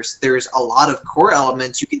years. There's a lot of core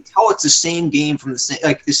elements. You can tell it's the same game from the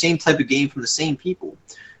same type of game from the same people.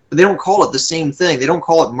 But they don't call it the same thing. They don't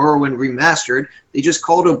call it Morrowind Remastered. They just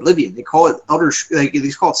call it Oblivion. They call it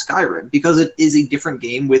they call it Skyrim because it is a different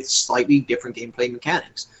game with slightly different gameplay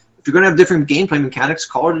mechanics. If you're going to have different gameplay mechanics,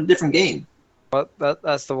 call it a different game. But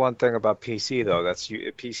that's the one thing about PC, though.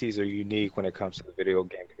 PCs are unique when it comes to the video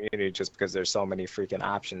game community, just because there's so many freaking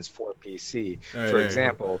options for PC. For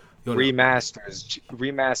example,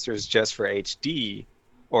 remasters just for HD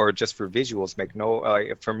or just for visuals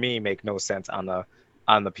make no sense on the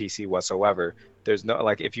PC whatsoever. There's no,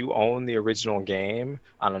 like, if you own the original game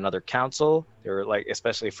on another console, they're like,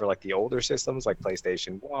 especially for like the older systems like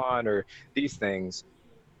PlayStation 1 or these things,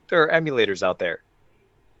 there are emulators out there.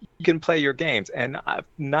 You can play your games, and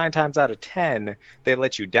 9 times out of 10, they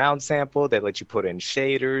let you downsample, they let you put in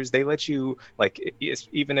shaders, they let you, like,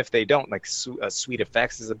 even if they don't, like, sweet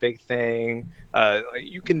effects is a big thing.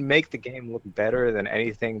 You can make the game look better than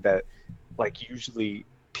anything that, like, usually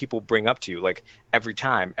people bring up to you, like, every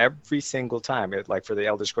single time. Like, for the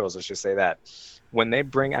Elder Scrolls, let's just say that when they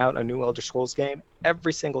bring out a new Elder Scrolls game,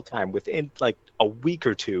 every single time, within like a week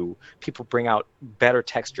or two, people bring out better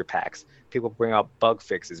texture packs. People bring out bug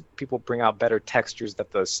fixes. People bring out better textures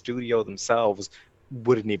that the studio themselves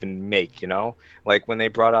wouldn't even make, Like when they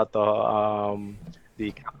brought out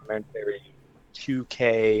the complimentary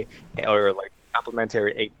 2K or like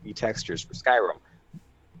complimentary HD textures for Skyrim.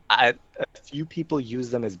 A few people use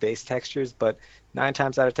them as base textures, but 9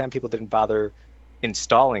 times out of 10 people didn't bother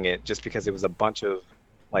installing it just because it was a bunch of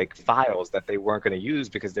like files that they weren't going to use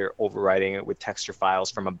because they're overriding it with texture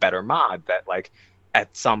files from a better mod that, like,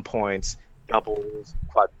 at some points doubles,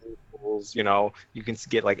 quadruples, you can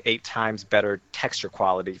get like 8 times better texture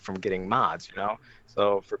quality from getting mods,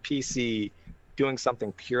 So for PC, doing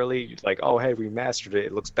something purely like, oh, hey, we mastered it,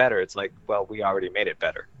 it looks better. It's like, well, we already made it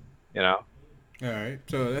better, you know? All right,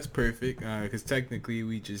 so that's perfect because technically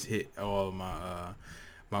we just hit all of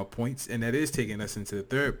my points, and that is taking us into the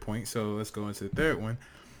third point. So let's go into the third one.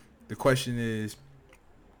 The question is,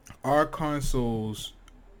 are consoles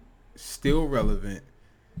still relevant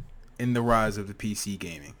in the rise of the PC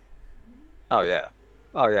gaming? Oh yeah.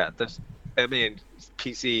 I mean,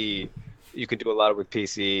 PC, you can do a lot with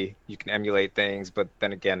PC. You can emulate things, but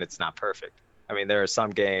then again, it's not perfect. I mean, there are some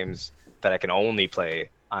games that I can only play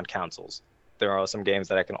on consoles. There are some games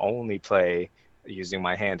that I can only play using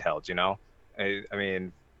my handheld, you know? I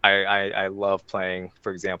mean, I love playing,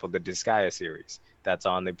 for example, the Disgaea series. That's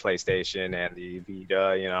on the PlayStation and the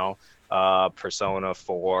Vita, you know? Persona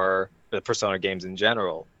 4, the Persona games in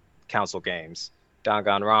general, console games,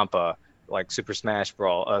 Danganronpa, like Super Smash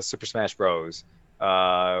Bros.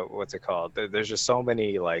 What's it called? There's just so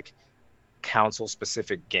many like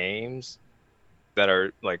console-specific games that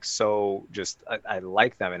are like so just I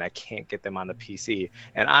like them and I can't get them on the PC.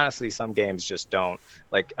 And honestly, some games just don't.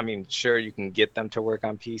 Like, I mean, sure you can get them to work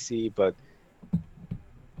on PC, but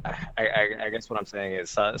I guess what I'm saying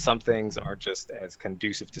is some things aren't just as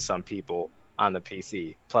conducive to some people on the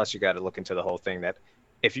PC. Plus, you got to look into the whole thing that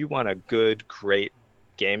if you want a good, great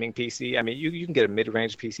gaming PC, I mean, you can get a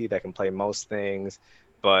mid-range PC that can play most things,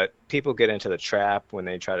 but people get into the trap when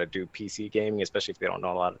they try to do PC gaming, especially if they don't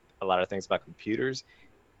know a lot of things about computers.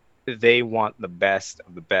 They want the best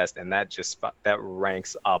of the best, and that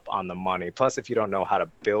ranks up on the money. Plus, if you don't know how to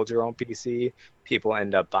build your own PC, people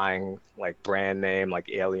end up buying like brand name, like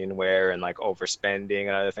Alienware, and like overspending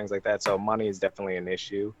and other things like that. So money is definitely an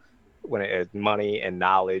issue when it's money and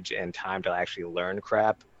knowledge and time to actually learn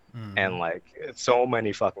crap. And like so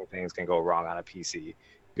many fucking things can go wrong on a PC. You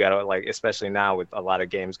gotta like, especially now with a lot of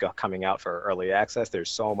games coming out for early access, there's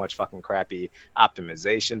so much fucking crappy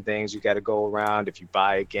optimization things you gotta go around. If you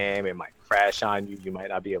buy a game, it might crash on you. You might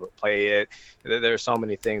not be able to play it. There's so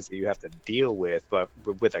many things that you have to deal with. But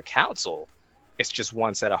with a console, it's just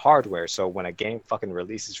one set of hardware. So when a game fucking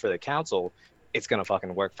releases for the console, it's gonna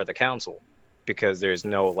fucking work for the console because there's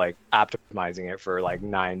no like optimizing it for like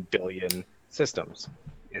 9 billion systems.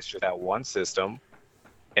 It's just that one system,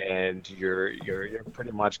 and you're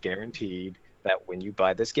pretty much guaranteed that when you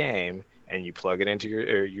buy this game and you plug it into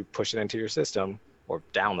or you push it into your system or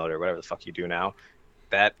download it or whatever the fuck you do now,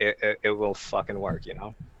 that it will fucking work, you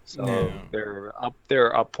know? So yeah. There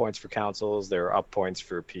are up points for consoles, there are up points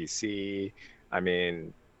for PC. I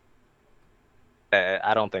mean,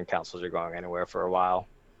 I don't think consoles are going anywhere for a while.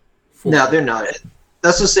 No, they're not.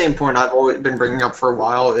 That's the same point I've always been bringing up for a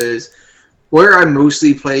while is where I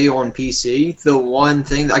mostly play on PC, the one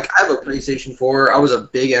thing, like I have a PlayStation 4, I was a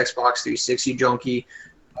big Xbox 360 junkie.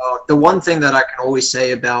 The one thing that I can always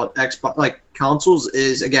say about Xbox, like consoles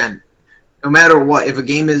is, again, no matter what, if a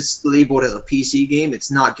game is labeled as a PC game,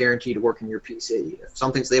 it's not guaranteed to work in your PC. If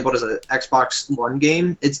something's labeled as an Xbox One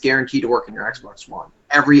game, it's guaranteed to work in your Xbox One.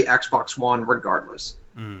 Every Xbox One, regardless.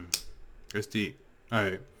 That's deep. All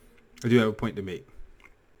right. I do have a point to make.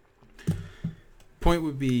 Point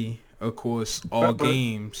would be, of course, all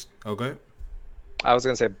games. Okay. I was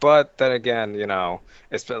gonna say, but then again, you know,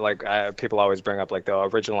 it's like people always bring up like the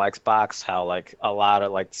original Xbox, how like a lot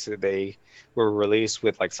of like they were released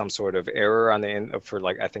with like some sort of error on the end for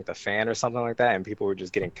like I think the fan or something like that, and people were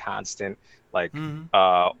just getting constant like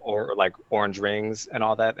or like orange rings and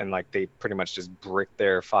all that, and like they pretty much just bricked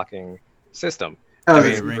their fucking system.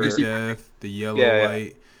 The ring of death, the yellow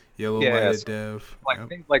light. Yellow light dev. Like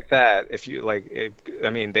things like that. If you like,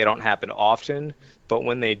 I mean, they don't happen often, but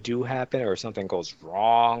when they do happen or something goes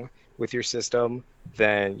wrong with your system,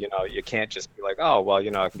 then you know you can't just be like, oh well,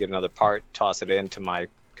 you know, I can get another part, toss it into my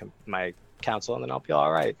console, and then I'll be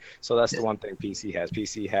all right. So that's the one thing PC has.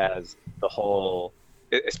 PC has the whole,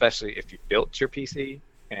 especially if you built your PC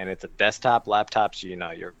and it's a desktop, laptops, you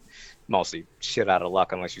know, you're mostly shit out of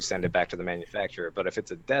luck unless you send it back to the manufacturer. But if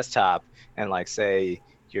it's a desktop and like say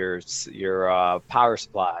your power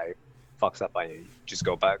supply fucks up on you, just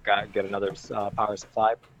go back, get another power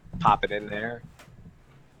supply, pop it in there,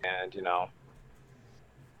 and you know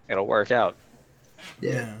it'll work out.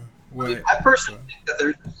 Yeah. I personally think that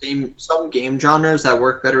there's some game genres that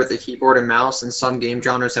work better with a keyboard and mouse, and some game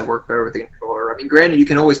genres that work better with a controller. I mean, granted, you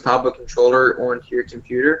can always pop a controller onto your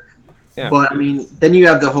computer. Yeah. But I mean, then you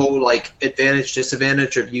have the whole like advantage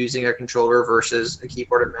disadvantage of using a controller versus a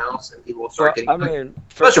keyboard and mouse, and people start getting. I mean,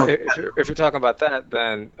 if you're talking about that,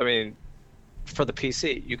 then I mean, for the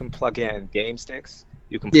PC, you can plug in game sticks,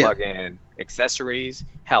 you can plug in accessories.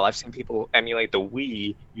 Hell, I've seen people emulate the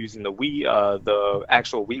Wii using the Wii, the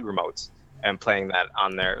actual Wii remotes, and playing that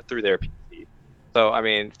on through their PC. So I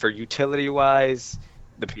mean, for utility wise,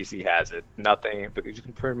 the PC has it. Nothing, because you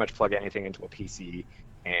can pretty much plug anything into a PC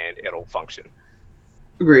and it'll function.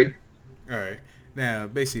 Agreed. All right. Now,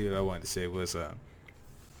 basically, what I wanted to say was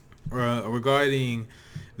regarding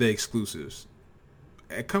the exclusives.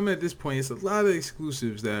 Coming at this point, it's a lot of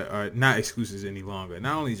exclusives that are not exclusives any longer.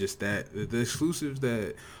 Not only just that, the exclusives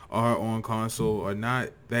that are on console are not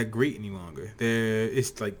that great any longer.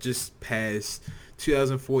 It's like just past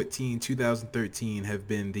 2014, 2013 have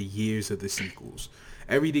been the years of the sequels.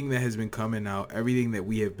 Everything that has been coming out, everything that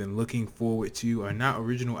we have been looking forward to are not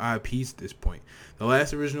original IPs at this point. The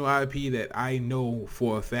last original IP that I know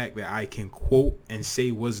for a fact that I can quote and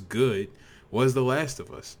say was good was The Last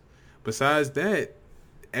of Us. Besides that,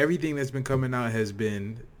 everything that's been coming out has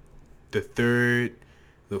been the third,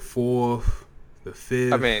 the fourth, the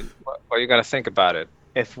fifth. I mean, well, you got to think about it.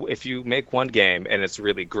 If you make one game and it's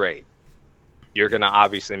really great, you're gonna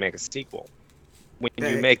obviously make a sequel. When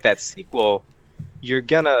you make that sequel, you're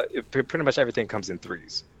gonna pretty much everything comes in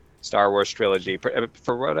threes. Star Wars trilogy.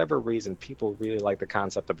 For whatever reason, people really like the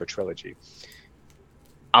concept of a trilogy.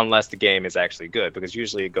 Unless the game is actually good, because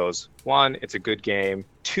usually it goes, 1, it's a good game.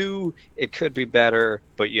 2, it could be better,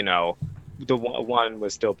 but you know, the 1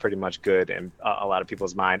 was still pretty much good in a lot of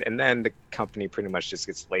people's mind. And then the company pretty much just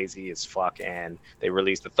gets lazy as fuck, and they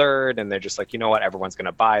release the 3rd, and they're just like, you know what, everyone's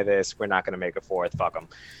gonna buy this. We're not gonna make a 4th. Fuck them.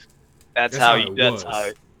 That's how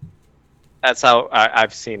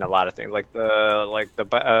I've seen a lot of things, like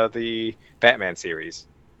the Batman series,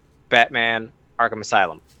 Batman Arkham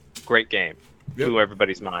Asylum, great game. Blew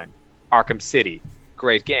everybody's mind. Arkham City,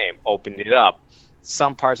 great game. Opened it up.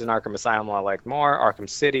 Some parts in Arkham Asylum I liked more. Arkham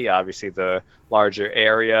City, obviously the larger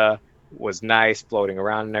area was nice, floating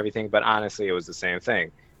around and everything, but honestly it was the same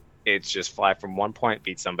thing. It's just fly from one point,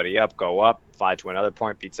 beat somebody up, go up, fly to another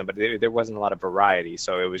point, beat somebody. There wasn't a lot of variety,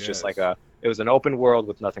 so it was just like it was an open world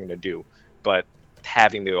with nothing to do. But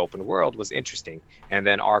having the open world was interesting. And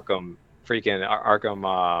then Arkham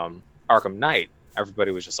Knight,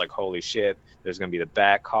 everybody was just like, holy shit, there's going to be the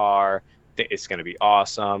Bat car. It's going to be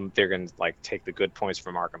awesome. They're going to like take the good points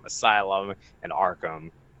from Arkham Asylum and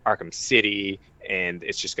Arkham City, and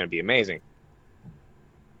it's just going to be amazing.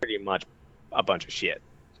 Pretty much a bunch of shit,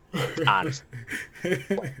 honestly, when it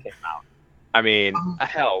came out. I mean,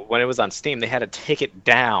 hell, when it was on Steam, they had to take it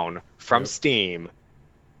down from Steam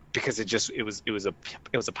because it was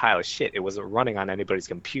a pile of shit. It wasn't running on anybody's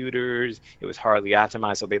computers. It was hardly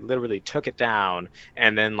optimized, so they literally took it down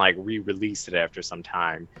and then like re-released it after some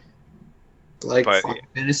time. Like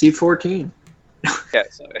Fantasy 14. Yeah.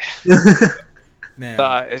 So,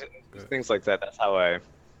 things like that. That's how I.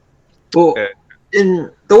 Well,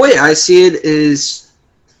 in the way I see it is,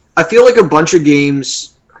 I feel like a bunch of games.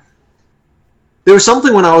 There was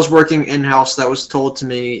something when I was working in-house that was told to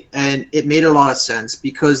me, and it made a lot of sense,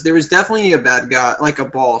 because there was definitely a bad guy, like a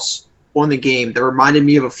boss, on the game that reminded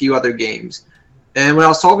me of a few other games. And when I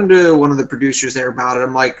was talking to one of the producers there about it,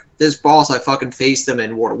 I'm like, this boss, I fucking faced him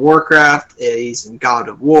in World of Warcraft, he's in God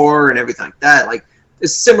of War, and everything like that. Like,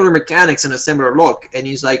 it's similar mechanics and a similar look. And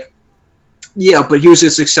he's like, yeah, but he was a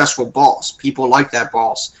successful boss. People like that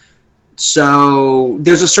boss. So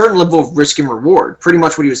there's a certain level of risk and reward. Pretty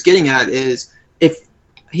much what he was getting at is,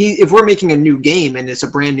 if we're making a new game and it's a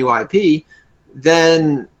brand new IP,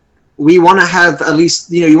 then we want to have at least,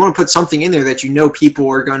 you want to put something in there that people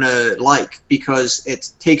are going to like, because it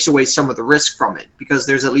takes away some of the risk from it, because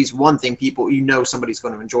there's at least one thing somebody's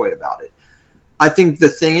going to enjoy about it. I think the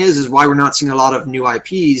thing is why we're not seeing a lot of new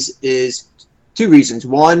IPs is 2 reasons.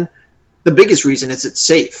 One, the biggest reason is it's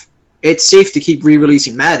safe. It's safe to keep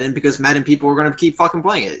re-releasing Madden because Madden people are going to keep fucking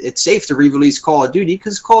playing it. It's safe to re-release Call of Duty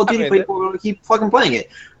because Call of Duty people are going to keep fucking playing it.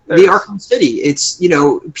 The Arkham City, it's,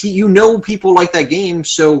 people like that game,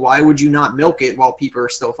 so why would you not milk it while people are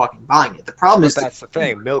still fucking buying it? The problem is that's the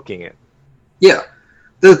thing, milking it. Yeah.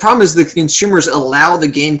 The problem is the consumers allow the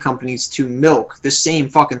game companies to milk the same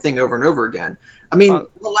fucking thing over and over again. I mean,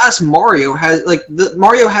 the last Mario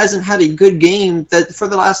Mario hasn't had a good game that for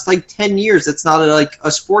the last 10 years. That's not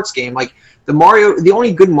a sports game. Like the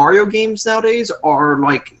only good Mario games nowadays are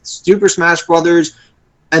like Super Smash Brothers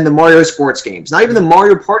and the Mario sports games. Not even the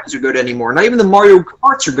Mario parties are good anymore. Not even the Mario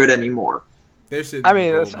Karts are good anymore. I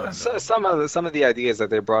mean, some of the ideas that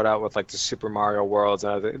they brought out with the Super Mario Worlds,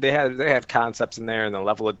 they had concepts in there, and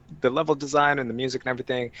the level design and the music and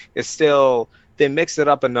everything is still, they mix it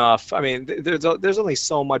up enough. I mean, there's only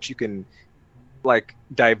so much you can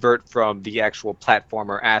divert from the actual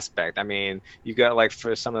platformer aspect. I mean, you got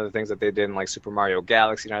for some of the things that they did in Super Mario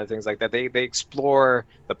Galaxy and other things like that, they explore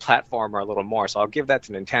the platformer a little more. So I'll give that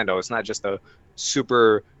to Nintendo. It's not just a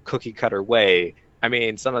super cookie cutter way I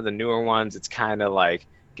mean, some of the newer ones, it's kind of like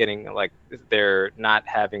getting like they're not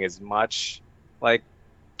having as much like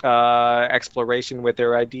exploration with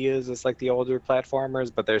their ideas as like the older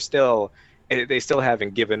platformers, but they still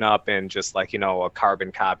haven't given up and just like, a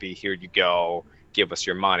carbon copy, here you go, give us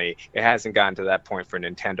your money. It hasn't gotten to that point for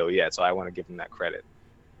Nintendo yet, so I want to give them that credit.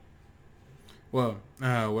 Well,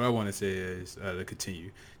 what I want to say is, to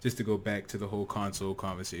continue, just to go back to the whole console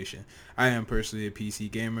conversation. I am personally a PC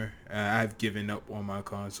gamer. I've given up on my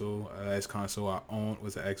console. Last console I owned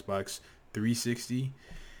was an Xbox 360.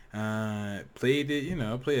 Played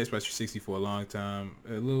it, played Xbox 360 for a long time,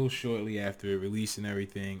 a little shortly after it released and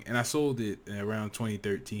everything. And I sold it around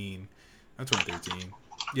 2013. Not 2013.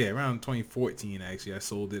 Yeah, around 2014, actually. I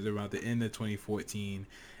sold it around the end of 2014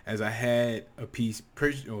 as I had a piece,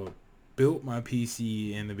 built my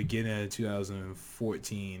PC in the beginning of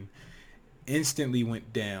 2014, instantly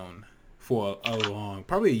went down for a long,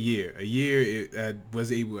 probably a year. I had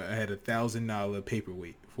 $1,000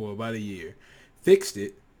 paperweight for about a year. Fixed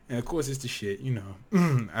it, and of course it's the shit, I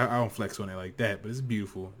don't flex on it like that, but it's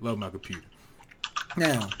beautiful. Love my computer.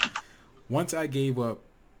 Now, once I gave up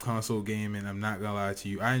console gaming, I'm not gonna lie to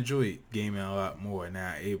you, I enjoyed gaming a lot more.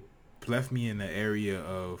 Now, it left me in the area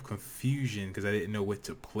of confusion because I didn't know what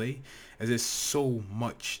to play, as there's so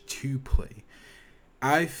much to play.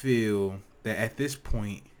 I feel that at this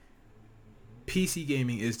point, PC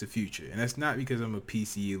gaming is the future, and that's not because I'm a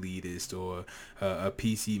PC elitist or a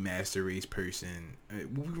PC master race person.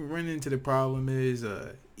 What we run into the problem is,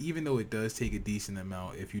 even though it does take a decent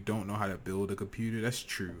amount, if you don't know how to build a computer, that's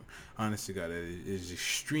true. Honest to God, that is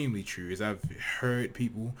extremely true. As I've heard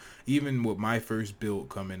people, even with my first build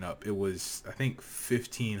coming up, it was, I think,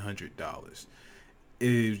 $1,500.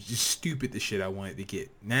 It was just stupid the shit I wanted to get.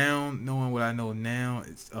 Now, knowing what I know now,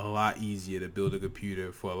 it's a lot easier to build a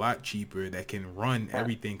computer for a lot cheaper that can run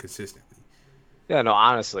everything consistently. Yeah, no,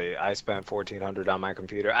 honestly, I spent $1,400 on my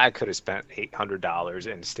computer. I could have spent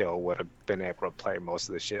 $800 and still would have been able to play most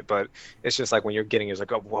of the shit. But it's just like when you're getting, it's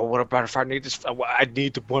like, oh, well, what about if I need this? I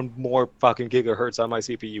need one more fucking gigahertz on my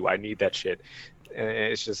CPU. I need that shit. And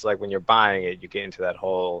it's just like when you're buying it, you get into that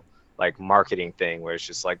whole like marketing thing where it's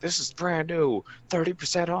just like, this is brand new,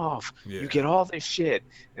 30% off. Yeah. You get all this shit,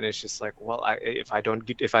 and it's just like, well, if I don't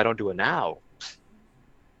do it now.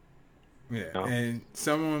 Yeah, and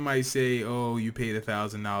someone might say, "Oh, you paid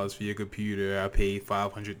 $1,000 for your computer. I paid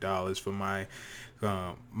 $500 for my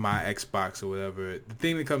Xbox or whatever." The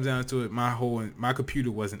thing that comes down to it, my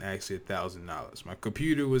computer wasn't actually $1,000. My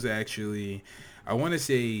computer was actually, I want to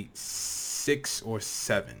say, 6 or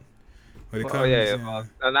 7. Well,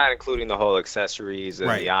 not including the whole accessories and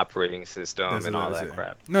the operating system and all that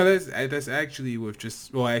crap. No, that's actually with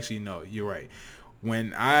just, well, actually, no, you're right.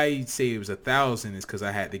 When I say it was 1,000, it's because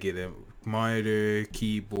I had to get a monitor,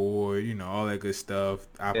 keyboard, all that good stuff,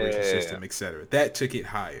 operating system, etc. That took it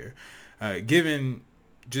higher. Given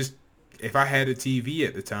just, if I had a TV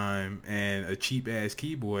at the time and a cheap ass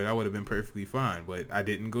keyboard, I would have been perfectly fine. But I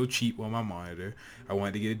didn't go cheap on my monitor. I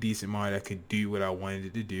wanted to get a decent monitor that could do what I wanted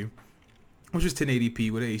it to do, which was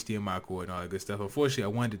 1080p with an HDMI cord and all that good stuff. Unfortunately,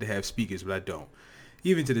 I wanted to have speakers, but I don't.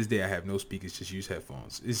 Even to this day, I have no speakers, just use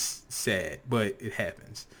headphones. It's sad, but it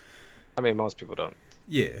happens. I mean, most people don't.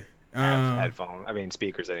 Yeah.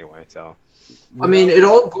 Speakers anyway, so. I mean, it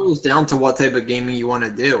all boils down to what type of gaming you want to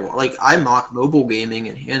do. Like, I mock mobile gaming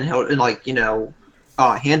and handheld, and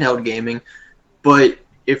handheld gaming, but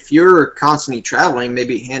if you're constantly traveling,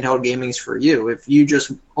 maybe handheld gaming's for you. If you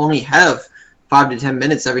just only have 5 to 10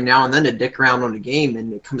 minutes every now and then to dick around on a game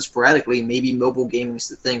and it comes sporadically, maybe mobile gaming is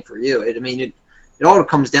the thing for you. It all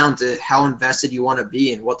comes down to how invested you want to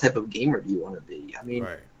be and what type of gamer do you want to be. I mean,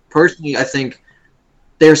 Personally, I think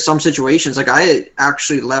there's some situations, like I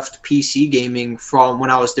actually left PC gaming from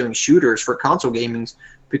when I was doing shooters for console gaming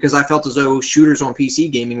because I felt as though shooters on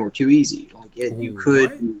PC gaming were too easy. Like it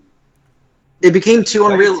became too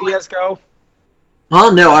unreal. CS:GO?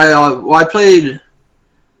 Oh no, I played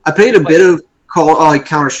a bit of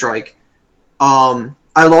Counter-Strike.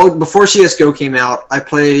 Before CS:GO came out, I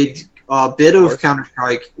played a bit of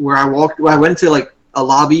Counter-Strike where I went to like a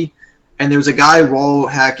lobby and there was a guy wall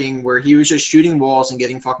hacking where he was just shooting walls and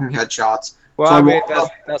getting fucking headshots. Well, so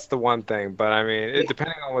that's the one thing, but I mean,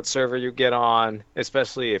 depending on what server you get on,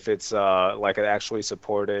 especially if it's like an actually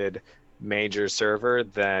supported major server,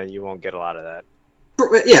 then you won't get a lot of that.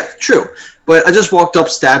 Yeah, true. But I just walked up,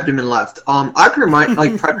 stabbed him, and left. I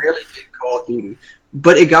primarily did Call of Duty,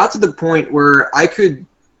 but it got to the point where I could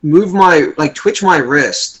move twitch my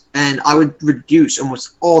wrist, and I would reduce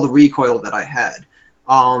almost all the recoil that I had.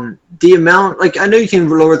 The amount, I know you can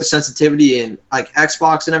lower the sensitivity in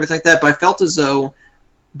Xbox and everything like that, but I felt as though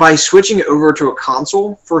by switching over to a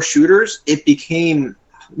console for shooters, it became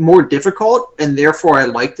more difficult, and therefore I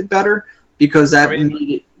liked it better because that made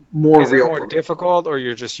it more is real. Is it more difficult, or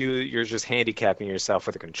you're just handicapping yourself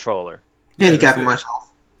with a controller? Handicapping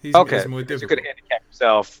myself. Okay, it's more difficult. You could handicap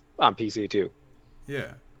yourself on PC too.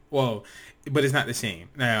 Yeah. Well, but it's not the same.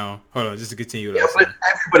 Now, hold on, just to continue. Yeah, but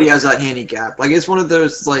everybody has that handicap. Like, it's one of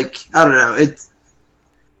those, like, I don't know. It's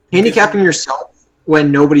handicapping yourself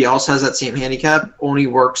when nobody else has that same handicap only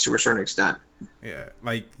works to a certain extent. Yeah,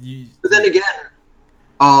 like you. But then again,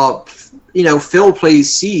 Phil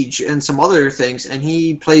plays Siege and some other things, and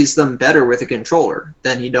he plays them better with a controller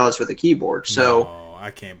than he does with a keyboard. So no,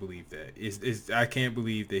 I can't believe that. I can't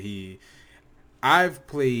believe that he. I've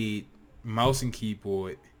played mouse and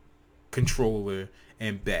keyboard, controller,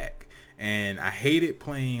 and back, and I hated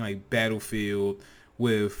playing like Battlefield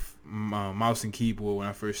with mouse and keyboard when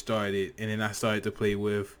I first started, and then I started to play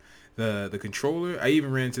with the controller. I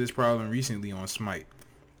even ran into this problem recently on Smite.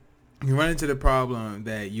 You run into the problem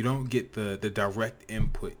that you don't get the direct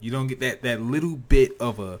input. You don't get that little bit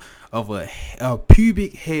of a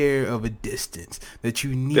pubic hair of a distance that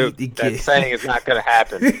you need to get. That saying is not going to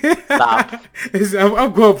happen. Stop.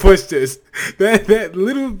 I'm going to push this. That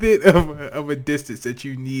little bit of a distance that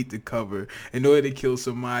you need to cover in order to kill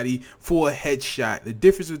somebody for a headshot. The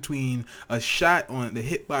difference between a shot on the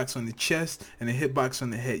hitbox on the chest and a hitbox on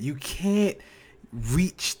the head. You can't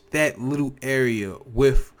reach that little area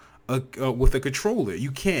with a controller.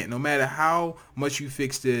 You can't, no matter how much you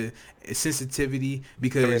fix the sensitivity,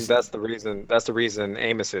 because that's the reason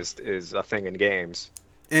aim assist is a thing in games.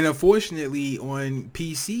 And unfortunately on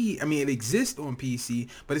PC, I mean, it exists on PC,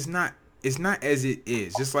 but it's not as it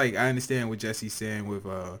is. Just like I understand what Jesse's saying with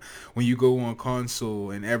when you go on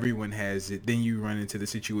console and everyone has it, then you run into the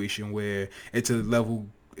situation where it's a level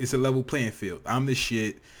playing field. I'm the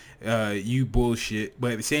shit. You bullshit,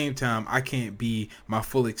 but at the same time, I can't be my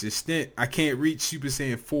full extent. I can't reach Super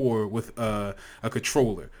Saiyan 4 with a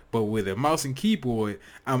controller, but with a mouse and keyboard,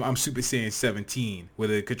 I'm Super Saiyan 17.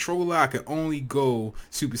 With a controller, I can only go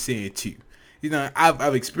Super Saiyan 2. You know,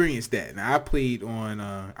 I've experienced that. Now, I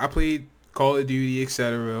played Call of Duty,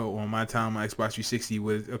 etc. on my time on Xbox 360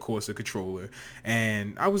 with, of course, a controller,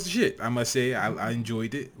 and I was the shit. I must say, I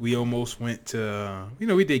enjoyed it. We almost went to,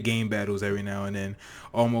 we did game battles every now and then.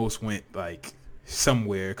 Almost went like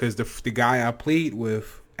somewhere because the guy I played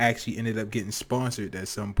with actually ended up getting sponsored at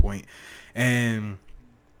some point, and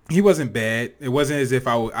he wasn't bad. It wasn't as if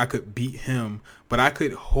I could beat him, but I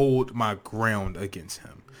could hold my ground against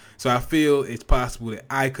him. So I feel it's possible that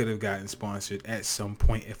I could have gotten sponsored at some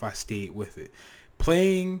point if I stayed with it.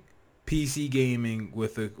 Playing PC gaming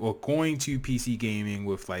or going to PC gaming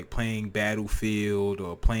with like playing Battlefield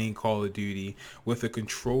or playing Call of Duty with a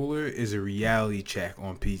controller is a reality check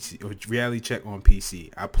on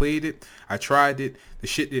PC. I played it. I tried it. The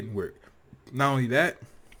shit didn't work. Not only that,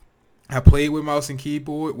 I played with mouse and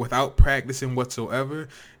keyboard without practicing whatsoever.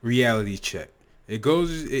 Reality check.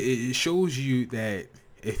 It shows you that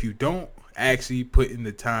if you don't actually put in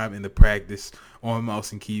the time and the practice on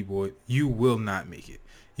mouse and keyboard, you will not make it.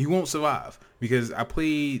 You won't survive, because I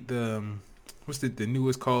played the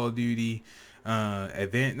newest Call of Duty, not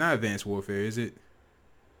Advanced Warfare, is it?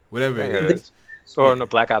 Whatever it is. Or no,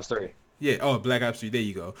 Black Ops 3. Yeah, Black Ops 3, there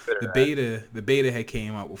you go. The beta had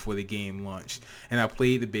came out before the game launched, and I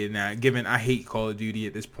played the beta. Now, given I hate Call of Duty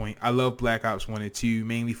at this point, I love Black Ops 1 and 2,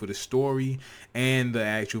 mainly for the story, and the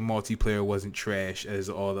actual multiplayer wasn't trash as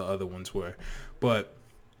all the other ones were. But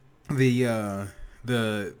the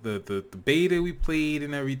beta we played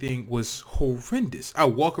and everything was horrendous. I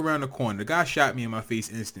walk around the corner, the guy shot me in my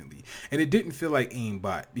face instantly, and it didn't feel like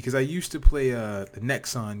aimbot, because I used to play the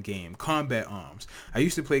Nexon game, Combat Arms. I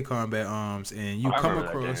used to play Combat Arms, and you come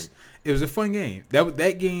across. It was a fun game.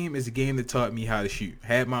 That game is a game that taught me how to shoot.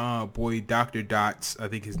 Had my boy Dr. Dots, I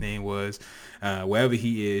think his name was, wherever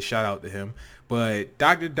he is, shout out to him. But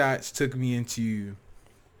Dr. Dots took me into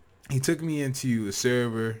a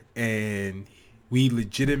server, and we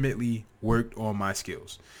legitimately worked on my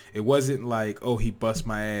skills. It wasn't like, oh, he bust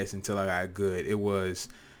my ass until I got good. It was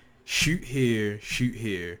shoot here,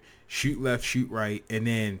 shoot left, shoot right, and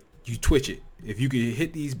then you twitch it. If you can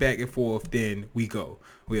hit these back and forth, then we go.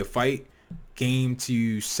 We'll fight, game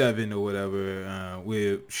to 7 or whatever.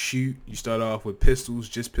 We'll shoot. You start off with pistols,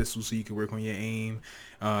 just pistols, so you can work on your aim.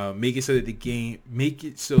 Make it so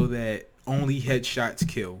that only headshots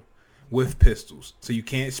kill. with pistols. So you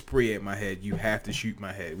can't spray at my head. You have to shoot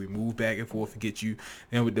my head. We move back and forth to get you.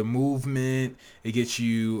 And with the movement, it gets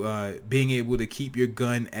you being able to keep your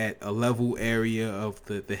gun at a level area of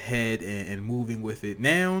the head and moving with it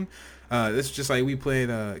down. It's just like we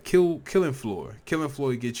playing Killing Floor. Killing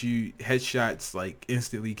Floor gets you headshots, like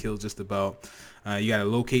instantly kill just about. You gotta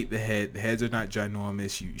locate the head. The heads are not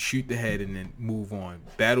ginormous. You shoot the head and then move on.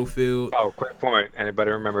 Battlefield. Oh, quick point.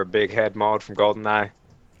 Anybody remember Big Head mode from GoldenEye?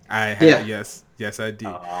 I have, yes, I do.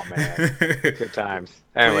 Oh man, good times.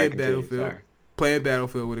 Anyway, playing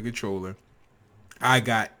Battlefield with a controller, I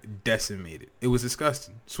got decimated. It was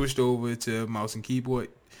disgusting. Switched over to mouse and keyboard,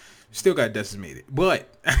 still got decimated. But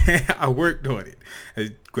I worked on it.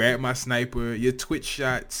 I grabbed my sniper, your twitch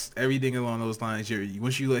shots, everything along those lines.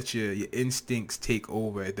 Once you let your instincts take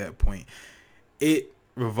over at that point, it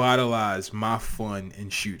revitalized my fun in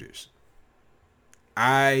shooters.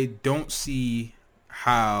 I don't see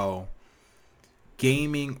how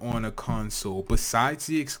gaming on a console, besides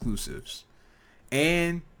the exclusives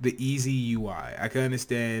and the easy UI, I can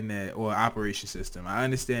understand that, or operation system, I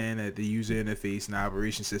understand that the user interface and the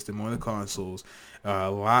operation system on the consoles are a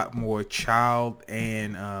lot more child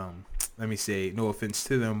and let me say, no offense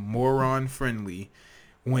to them, moron friendly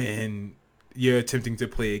when you're attempting to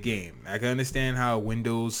play a game. I can understand how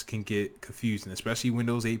Windows can get confusing, especially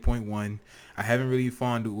Windows 8.1. I haven't really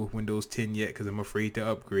found it with Windows 10 yet because I'm afraid to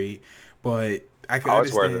upgrade. But I can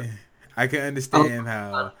understand. I can understand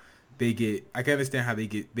how they get. I can understand how they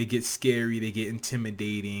get scary. They get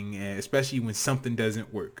intimidating, and especially when something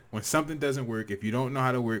doesn't work. When something doesn't work, if you don't know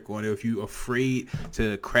how to work on it, if you're afraid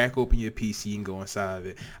to crack open your PC and go inside of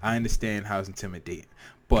it, I understand how it's intimidating.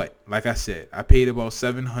 But like I said, I paid about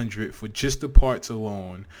 $700 for just the parts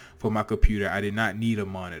alone for my computer. I did not need a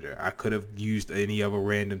monitor. I could have used any other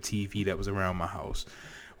random TV that was around my house.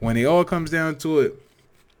 When it all comes down to it,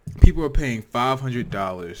 people are paying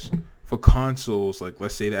 $500 for consoles like,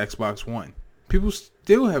 let's say, the Xbox One. People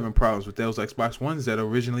still having problems with those Xbox Ones that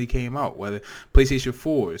originally came out, whether PlayStation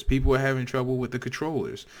 4s. People are having trouble with the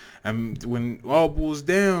controllers. When all boils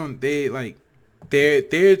down, they're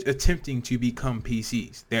attempting to become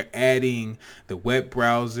PCs. They're adding the web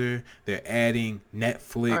browser. They're adding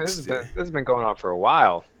Netflix. This has been going on for a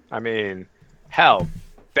while. I mean, hell,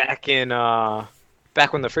 back when the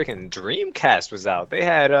freaking Dreamcast was out, they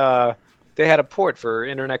had a port for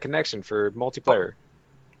internet connection for multiplayer.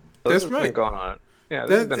 So that's right. Been going on. Yeah,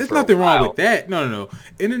 there's nothing wrong with that. No.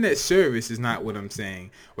 Internet service is not what I'm saying.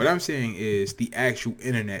 What I'm saying is the actual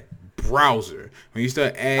internet browser. When you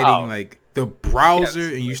start adding the browser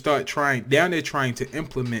and you start trying to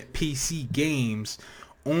implement PC games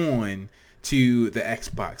on to the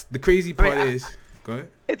Xbox. The crazy part is, go ahead.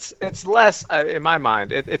 It's less in my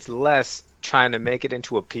mind. It's less trying to make it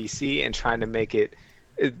into a PC and trying to make it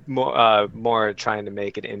more trying to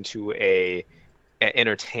make it into an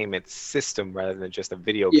entertainment system rather than just a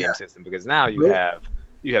video game system. Because now you have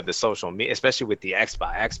the social media, especially with the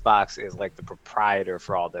Xbox. Xbox is like the proprietor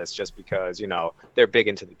for all this, just because they're big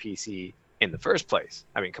into the PC in the first place.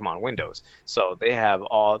 I mean, come on, Windows. So they have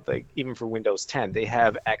even for Windows 10, they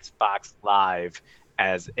have Xbox Live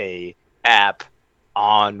as a app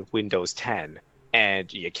on Windows 10,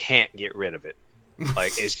 and you can't get rid of it.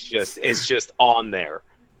 Like it's just on there.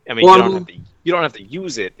 I mean, you don't have to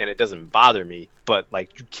use it, and it doesn't bother me. But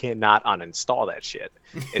you cannot uninstall that shit.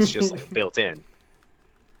 It's just built in.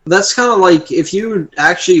 That's kind of like if you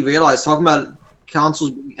actually realize, talking about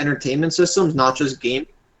consoles, entertainment systems, not just game.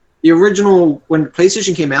 The original, when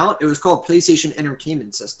PlayStation came out, it was called PlayStation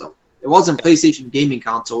Entertainment System. It wasn't PlayStation Gaming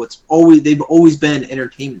Console. They've always been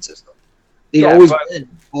entertainment system. They've always been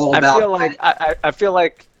all about. I feel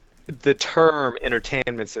like the term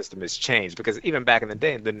entertainment system has changed, because even back in the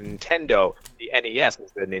day, the Nintendo, the NES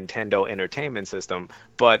was the Nintendo Entertainment System,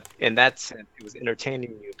 but in that sense, it was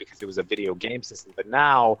entertaining you because it was a video game system. But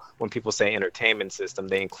now, when people say entertainment system,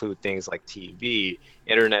 they include things like TV,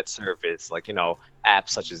 internet service, apps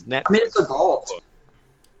such as Netflix. I mean, it's evolved.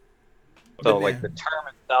 So, the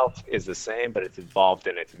term itself is the same, but it's evolved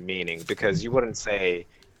in its meaning, because you wouldn't say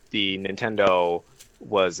the Nintendo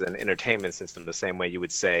was an entertainment system the same way you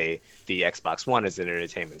would say the Xbox One is an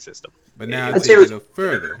entertainment system. But now I'll take it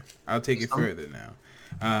further. I'll take it further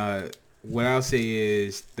now. What I'll say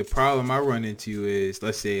is the problem I run into is,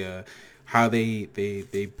 let's say, how they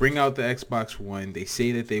bring out the Xbox One. They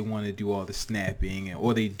say that they want to do all the snapping,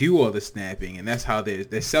 or they do all the snapping, and that's how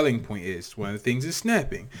their selling point is. One of the things is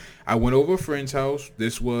snapping. I went over a friend's house.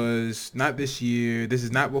 This was not this year. This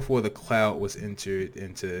is not before the cloud was entered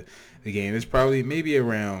into the game. It's probably maybe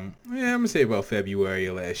around, I'm going to say about February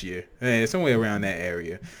of last year. Somewhere around that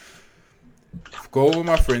area. go over to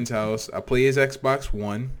my friend's house. I play his Xbox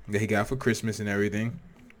One that he got for Christmas and everything.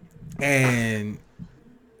 And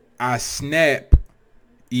I snap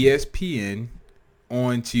ESPN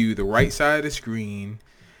onto the right side of the screen,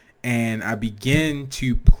 and I begin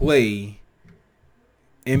to play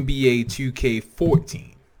NBA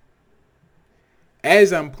 2K14.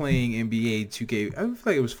 As I'm playing NBA 2K, I feel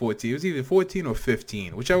like it was 14. It was either 14 or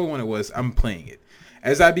 15, whichever one it was. I'm playing it.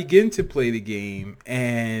 As I begin to play the game,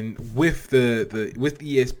 and with with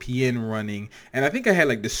ESPN running, and I think I had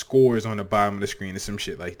like the scores on the bottom of the screen or some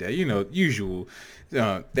shit like that. You know, usual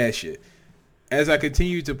that shit. As I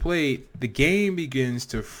continue to play, the game begins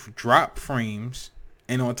to drop frames,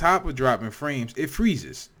 and on top of dropping frames, it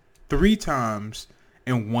freezes 3 times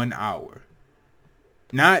in 1 hour.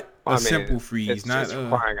 Not a simple freeze. It's not just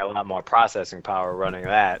requiring a lot more processing power running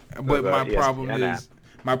that. But my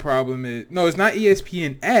problem is no, it's not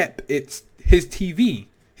ESPN app. It's his TV.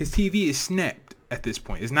 His TV is snapped at this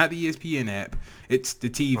point. It's not the ESPN app. It's the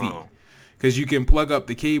TV. Because you can plug up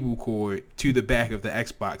the cable cord to the back of the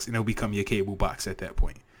Xbox, and it'll become your cable box at that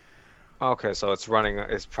point. Okay, so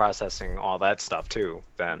it's processing all that stuff too.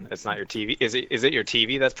 Then it's not your TV. Is it your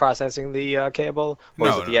TV that's processing the cable, or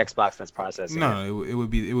is it the Xbox that's processing? No, it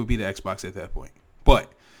would be the Xbox at that point.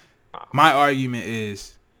 But my argument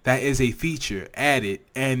is that is a feature added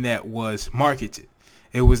and that was marketed.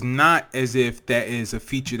 It was not as if that is a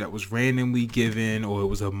feature that was randomly given or it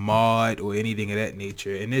was a mod or anything of that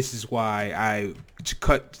nature. And this is why I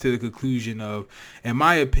cut to the conclusion of, in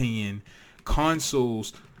my opinion,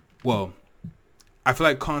 consoles. Well, I feel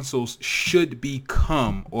like consoles should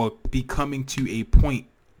become or be coming to a point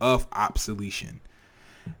of obsolescence.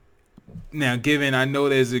 Now, given I know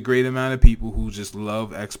there's a great amount of people who just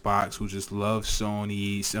love Xbox, who just love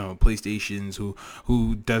Sony, PlayStations,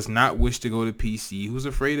 who does not wish to go to PC, who's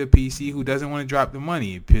afraid of PC, who doesn't want to drop the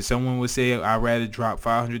money. Someone would say, I'd rather drop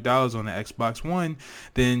 $500 on the Xbox One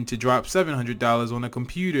than to drop $700 on a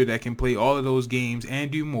computer that can play all of those games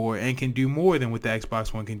and do more, and can do more than what the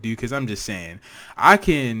Xbox One can do. Because I'm just saying, I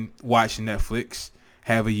can watch Netflix,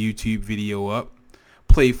 have a YouTube video up,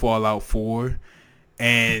 play Fallout 4,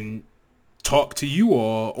 and talk to you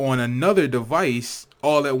all on another device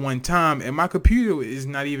all at one time, and my computer is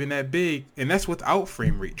not even that big, and that's without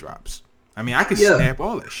frame rate drops. I mean, I can snap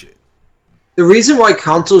all that shit. The reason why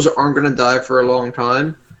consoles aren't going to die for a long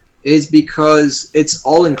time is because it's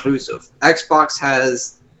all inclusive. Xbox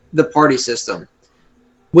has the party system.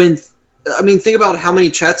 Think about how many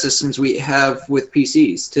chat systems we have with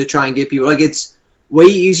PCs to try and get people. Like, it's way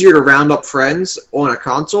easier to round up friends on a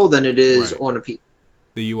console than it is on a PC.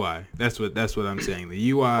 The UI. That's what I'm saying.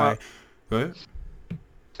 The UI. Go ahead.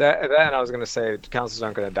 That I was going to say, consoles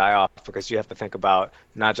aren't going to die off because you have to think about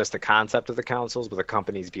not just the concept of the consoles, but the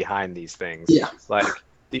companies behind these things. Yeah. Like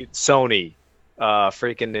Sony,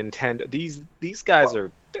 freaking Nintendo. These guys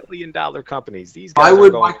are billion-dollar companies. These guys. Why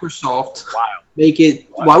would Microsoft make it?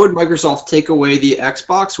 Why would Microsoft take away the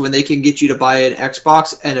Xbox when they can get you to buy an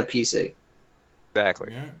Xbox and a PC?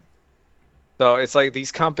 Exactly. Yeah. So it's like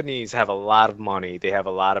these companies have a lot of money. They have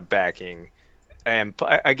a lot of backing. And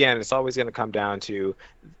again, it's always going to come down to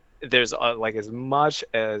there's like, as much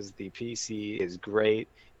as the PC is great,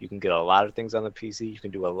 you can get a lot of things on the PC. You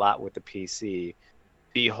can do a lot with the PC.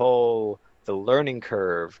 The learning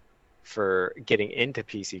curve for getting into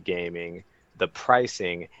PC gaming, the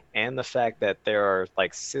pricing, and the fact that there are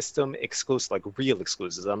like system exclusive, like real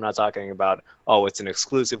exclusives. I'm not talking about, it's an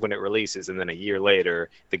exclusive when it releases and then a year later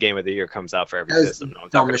the game of the year comes out for every system. No, I'm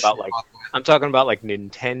talking about like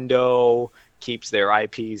Nintendo keeps their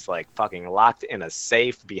IPs like fucking locked in a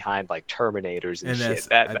safe behind like Terminators and shit.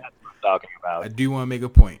 That's what I'm talking about. I do want to make a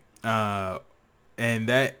point. And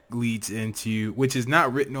that leads into, which is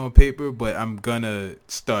not written on paper, but I'm gonna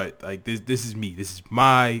start like this. This is me. This is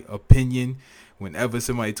my opinion. Whenever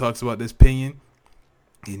somebody talks about this opinion,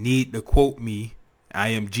 you need to quote me. I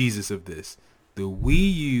am Jesus of this. The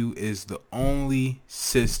Wii U is the only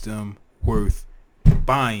system worth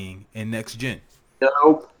buying in next gen.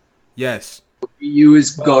 Nope. Yes. Wii U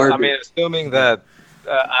is garbage. I mean, assuming that,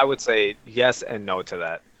 I would say yes and no to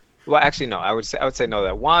that. Well, actually, no. I would say no to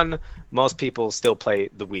that. One, most people still play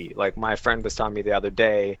the Wii. Like my friend was telling me the other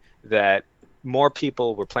day that more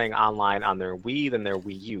people were playing online on their Wii than their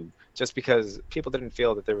Wii U, just because people didn't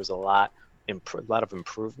feel that there was a lot of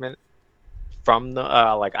improvement from the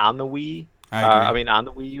on the Wii. On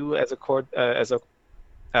the Wii U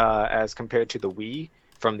as compared to the Wii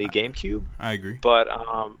from the GameCube. I agree. But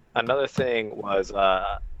another thing was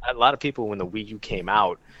a lot of people, when the Wii U came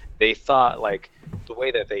out, they thought, like, the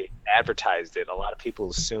way that they advertised it, a lot of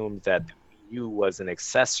people assumed that the Wii U was an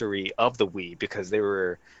accessory of the Wii because they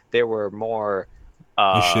were more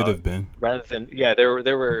It should have been. rather than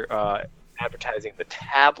they were advertising the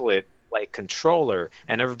tablet like controller,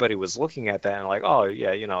 and everybody was looking at that and like, oh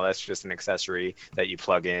yeah, that's just an accessory that you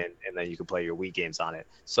plug in and then you can play your Wii games on it.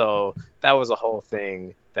 So that was a whole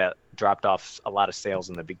thing that dropped off a lot of sales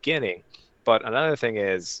in the beginning. But another thing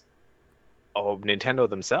is, Nintendo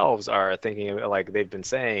themselves are thinking, like they've been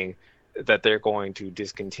saying, that they're going to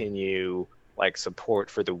discontinue like support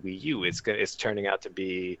for the Wii U. It's turning out to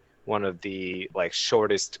be one of the like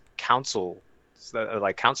shortest console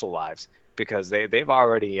lives, because they've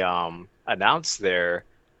already announced their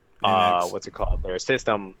NX. what's it called, their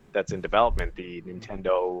system that's in development, the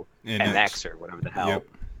Nintendo NX or whatever the hell. Yep.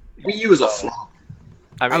 Wii U is a flop.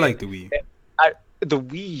 I like the Wii. The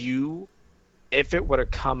Wii U, if it would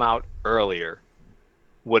have come out earlier,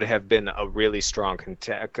 would have been a really strong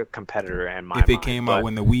competitor in my mind. If it came out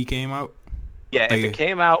when the Wii came out? Yeah, if it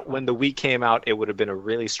came out when the Wii came out, it would have been a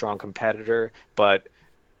really strong competitor, but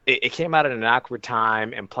it came out at an awkward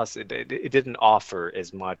time, and plus it didn't offer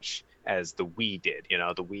as much as the Wii did.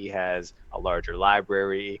 The Wii has a larger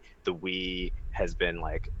library. The Wii has been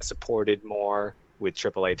like supported more with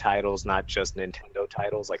AAA titles, not just Nintendo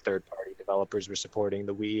titles. Like third-party developers were supporting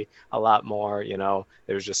the Wii a lot more.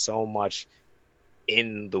 There's just so much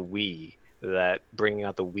in the Wii that bringing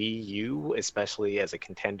out the Wii U, especially as a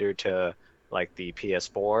contender to like the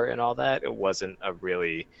PS4 and all that, it wasn't a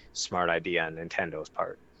really smart idea on Nintendo's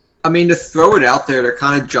part. I mean, to throw it out there to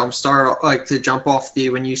kind of jumpstart, like to jump off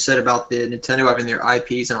when you said about the Nintendo having their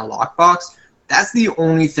IPs in a lockbox, that's the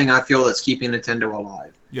only thing I feel that's keeping Nintendo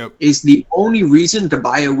alive. Yep. Is the only reason to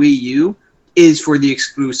buy a Wii U is for the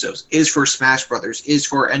exclusives, is for Smash Brothers, is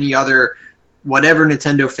for any other whatever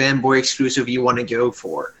Nintendo fanboy exclusive you want to go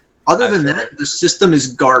for. Other than that, the system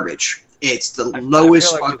is garbage. It's the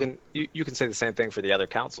lowest. I feel like you can say the same thing for the other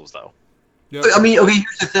consoles, though. Yep. I mean, okay,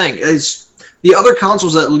 here's the thing: is the other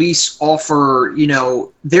consoles at least offer,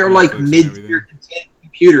 they're like mid-tier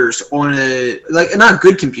computers on not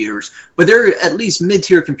good computers, but they're at least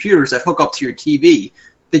mid-tier computers that hook up to your TV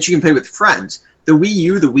that you can play with friends. The Wii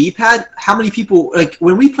U, the Wii Pad, how many people, like,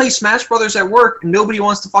 when we play Smash Brothers at work, nobody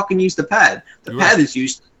wants to fucking use the pad. The pad is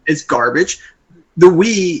used, it's garbage. The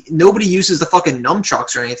Wii, nobody uses the fucking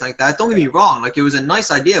nunchucks or anything like that. Don't get me wrong, like, it was a nice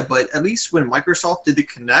idea, but at least when Microsoft did the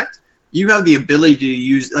Kinect, you have the ability to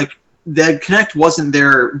use, like, the Kinect wasn't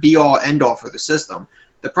their be-all, end-all for the system.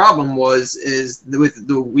 The problem is with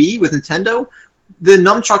the Wii, with Nintendo, the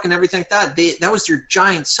nunchuck and everything like that, that was their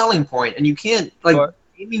giant selling point, and you can't, like,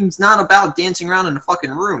 gaming's not about dancing around in a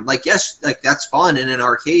fucking room. Like, yes, like, that's fun in an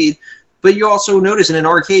arcade, but you also notice in an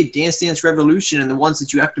arcade, Dance Dance Revolution and the ones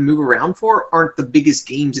that you have to move around for aren't the biggest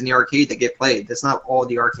games in the arcade that get played. That's not all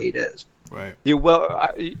the arcade is. Right. You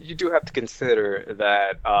do have to consider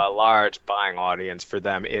that a large buying audience for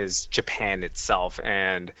them is Japan itself,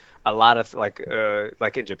 and a lot of like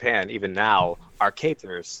in Japan, even now, arcades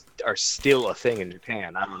are still a thing in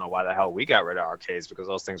Japan. I don't know why the hell we got rid of arcades, because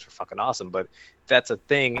those things were fucking awesome, but that's a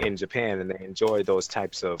thing in Japan, and they enjoy those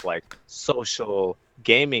types of like social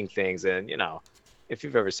gaming things. And if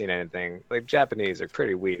you've ever seen anything, like, Japanese are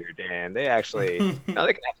pretty weird, and they actually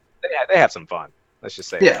they have some fun. Let's just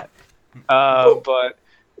say that. But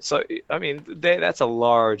so I mean, that's a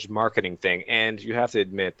large marketing thing, and you have to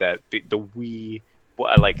admit that the Wii,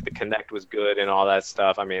 like, the Kinect was good and all that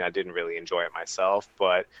stuff. I mean, I didn't really enjoy it myself,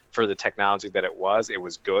 but for the technology that it was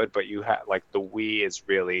good. But you had, like, the Wii is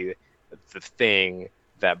really the thing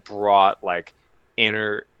that brought, like,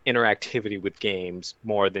 interactivity with games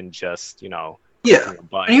more than just Yeah, and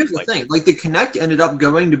here's the thing, like, the Kinect ended up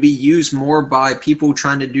going to be used more by people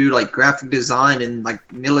trying to do, like, graphic design and,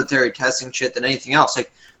 like, military testing shit than anything else.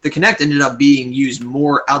 Like, the Kinect ended up being used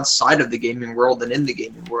more outside of the gaming world than in the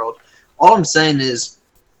gaming world. All I'm saying is,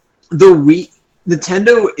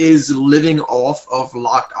 Nintendo is living off of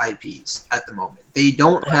locked IPs at the moment. They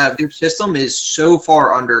don't have, their system is so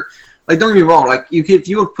far under. Like, don't get me wrong, like, if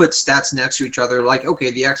you would put stats next to each other, like,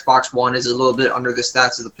 okay, the Xbox One is a little bit under the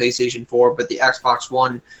stats of the PlayStation 4, but the Xbox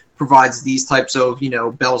One provides these types of,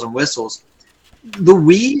 bells and whistles. The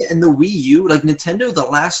Wii and the Wii U, like, Nintendo, the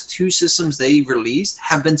last two systems they released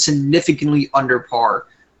have been significantly under par.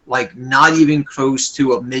 Like, not even close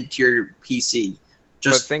to a mid-tier PC.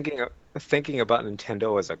 But thinking about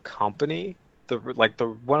Nintendo as a company,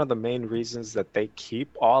 one of the main reasons that they keep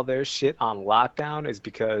all their shit on lockdown is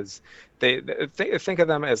because they think of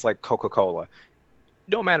them as like Coca-Cola.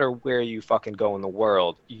 No matter where you fucking go in the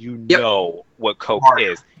world, know what Coke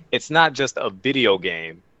is. It's not just a video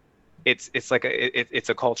game. It's like it's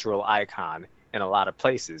a cultural icon in a lot of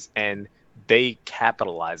places, and they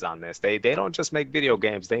capitalize on this. They don't just make video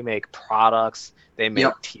games. They make products. They make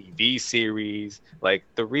TV series. Like,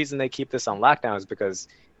 the reason they keep this on lockdown is because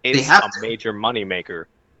it's a major moneymaker.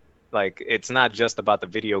 Like, it's not just about the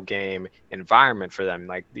video game environment for them.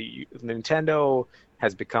 Like, Nintendo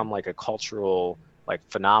has become like a cultural like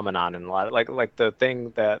phenomenon, and a lot of, like the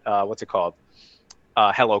thing that what's it called?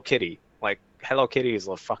 Hello Kitty. Like, Hello Kitty is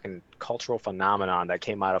a fucking cultural phenomenon that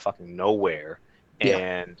came out of fucking nowhere,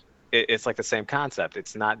 and it's like the same concept.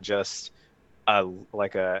 It's not just a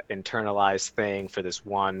internalized thing for this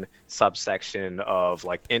one subsection of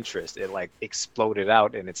like interest. It like exploded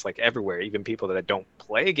out, and it's like everywhere. Even people that don't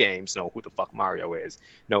play games know who the fuck Mario is,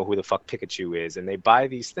 know who the fuck Pikachu is, and they buy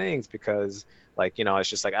these things because, like, you know, it's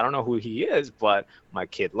just like, I don't know who he is, but my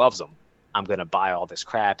kid loves him. I'm gonna buy all this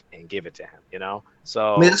crap and give it to him, you know?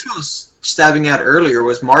 So I mean, that's what I was stabbing at earlier,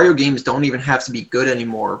 was Mario games don't even have to be good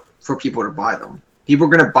anymore for people to buy them. People are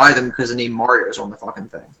gonna buy them because they need Mario's on the fucking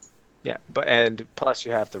thing. Yeah, and plus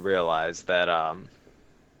you have to realize that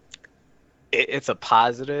it's a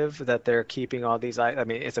positive that they're keeping all these. I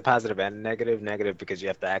mean, it's a positive and negative. Negative because you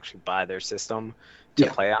have to actually buy their system to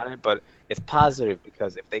play on it, but it's positive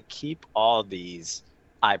because if they keep all these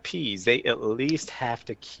IPs, they at least have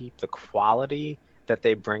to keep the quality that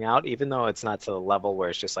they bring out, even though it's not to the level where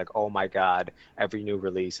it's just like, oh my god, every new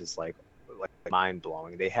release is like mind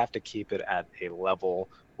blowing. They have to keep it at a level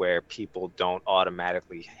where people don't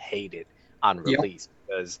automatically hate it on release,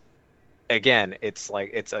 because again, it's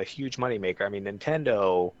a huge moneymaker. I mean,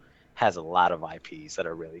 Nintendo has a lot of IPs that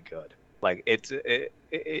are really good. Like, it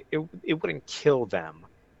wouldn't kill them.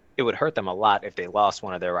 It would hurt them a lot if they lost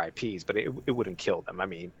one of their IPs, but it wouldn't kill them. I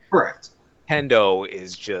mean, correct. Nintendo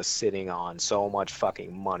is just sitting on so much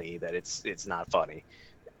fucking money that it's not funny.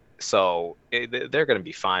 So they're going to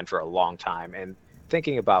be fine for a long time. And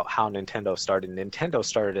thinking about how Nintendo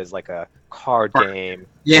started as like a card game,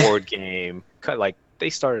 board game. Like, they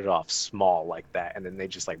started off small like that, and then they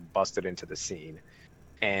just like busted into the scene,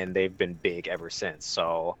 and they've been big ever since.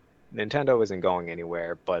 So Nintendo isn't going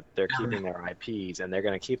anywhere, but they're keeping their IPs, and they're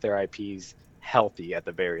going to keep their IPs healthy at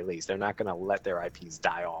the very least. They're not going to let their IPs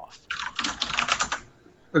die off.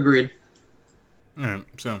 Agreed. All right,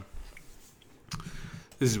 so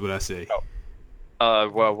this is what I say.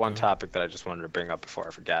 Well, one topic that I just wanted to bring up before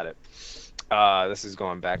I forgot it. This is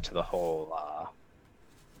going back to the whole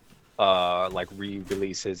like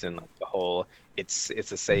re-releases and like the whole it's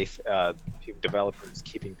a safe developers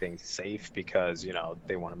keeping things safe because, you know,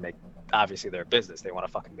 they want to make, obviously their business, they want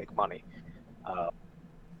to fucking make money.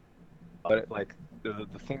 But like the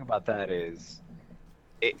thing about that is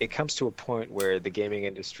it comes to a point where the gaming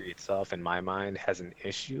industry itself, in my mind, has an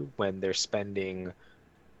issue when they're spending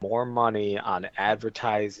more money on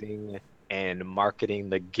advertising and marketing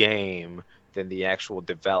the game than the actual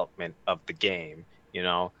development of the game. You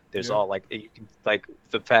know, there's all like, you can, like,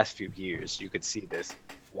 the past few years, you could see this: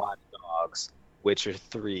 Watch Dogs, Witcher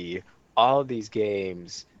 3, all of these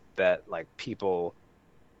games that like people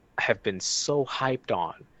have been so hyped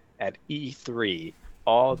on at E3,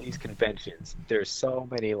 all these conventions. There's so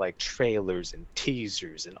many like trailers and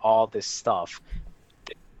teasers and all this stuff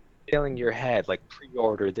filling your head, like,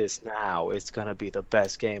 pre-order this now, it's gonna be the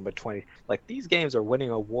best game of 20. Like, these games are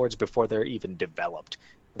winning awards before they're even developed,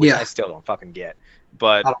 which I still don't fucking get.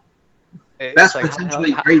 But that's like,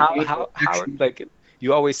 potentially how like,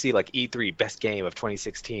 you always see like E3 best game of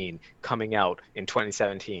 2016 coming out in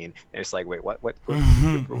 2017, and it's like, wait, what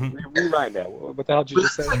rewind now, what the hell did you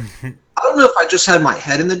just say? I don't know if I just had my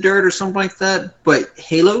head in the dirt or something like that, but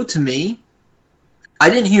Halo, to me, I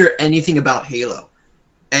didn't hear anything about Halo.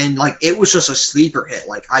 And, like, it was just a sleeper hit.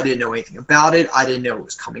 Like, I didn't know anything about it. I didn't know it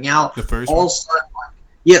was coming out. The first one?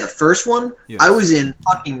 Yeah, the first one. Yeah. I was in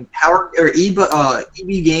fucking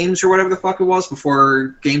EB Games or whatever the fuck it was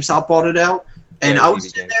before GameStop bought it out. And I was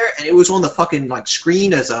in there, and it was on the fucking, like,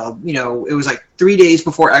 screen as a, you know, it was like 3 days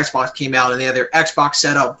before Xbox came out, and they had their Xbox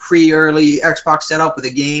set up, pre-early Xbox set up with a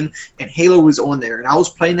game, and Halo was on there. And I was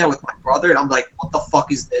playing that with my brother, and I'm like, what the fuck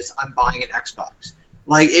is this? I'm buying an Xbox.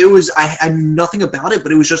 Like, it was, I knew nothing about it,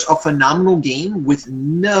 but it was just a phenomenal game with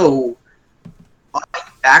no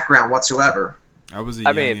background whatsoever. I was a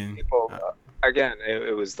youngin'. mean, people, again,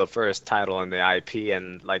 it was the first title in the IP,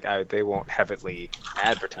 and like, they won't heavily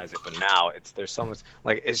advertise it, but now there's so much,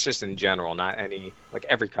 like, it's just in general, not any, like,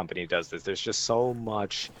 every company does this. There's just so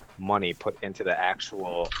much money put into the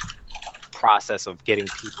actual process of getting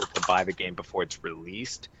people to buy the game before it's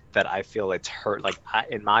released, that I feel it's hurt. Like,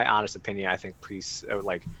 in my honest opinion, I think pre-sales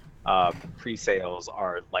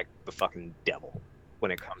are like the fucking devil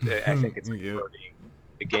when it comes to, I think it's hurting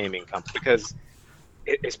the gaming company, because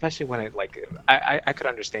especially when it like I could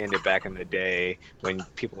understand it back in the day when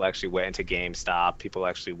people actually went into GameStop, people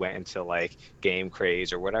actually went into like Game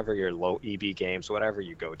Craze or whatever your low EB games, whatever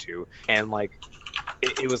you go to, and like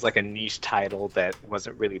it was like a niche title that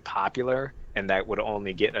wasn't really popular and that would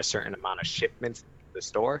only get a certain amount of shipments to the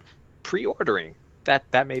store. Pre-ordering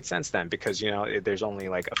that made sense then, because there's only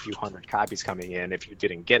like a few hundred copies coming in. If you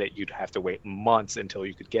didn't get it, you'd have to wait months until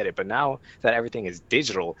you could get it. But now that everything is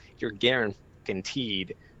digital, you're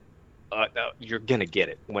guaranteed you're gonna get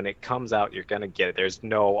it when it comes out. You're gonna get it. There's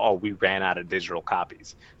no, oh, we ran out of digital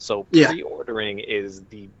copies. So pre-ordering is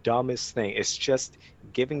the dumbest thing. It's just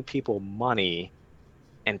giving people money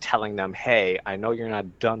and telling them, hey, I know you're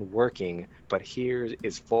not done working, but here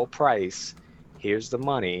is full price. Here's the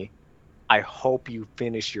money. I hope you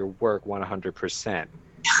finish your work 100%.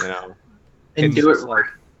 And it's do it like,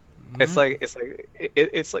 right.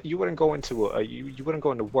 it's like you wouldn't go into you wouldn't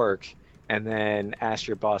go into work and then ask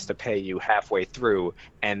your boss to pay you halfway through,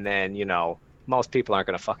 and then most people aren't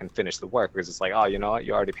gonna fucking finish the work because it's like, oh, you know what,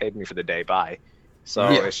 you already paid me for the day, bye. So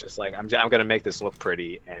it's just like I'm gonna make this look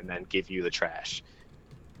pretty and then give you the trash.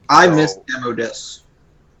 I miss demo discs.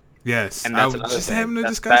 Yes, and I that's was another just thing. having a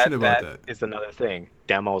discussion about that. Is another thing.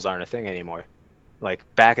 Demos aren't a thing anymore. Like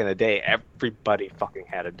back in the day, everybody fucking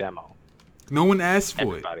had a demo. No one asked for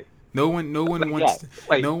Everybody. it. No one wants.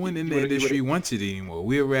 Like, no one in the industry wants it anymore.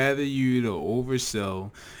 We'd rather you to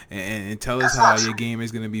oversell and tell us how your game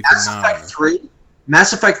is going to be phenomenal.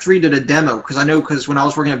 Mass Effect 3 did a demo because when I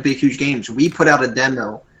was working at Big Huge Games, we put out a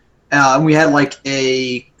demo, and we had like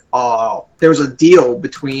there was a deal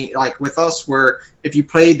between with us where if you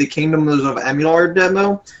played the Kingdoms of Amalur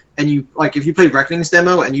demo and if you played Reckoning's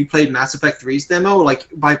demo and you played Mass Effect 3's demo, like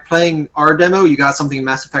by playing our demo you got something in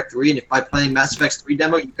Mass Effect 3, and if by playing Mass Effect 3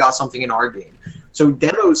 demo you got something in our game. So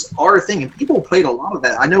demos are a thing, and people played a lot of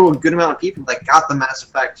that. I know a good amount of people that got the Mass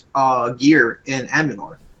Effect gear in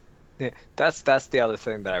Amalur. Yeah, that's the other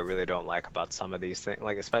thing that I really don't like about some of these things,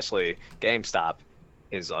 like especially GameStop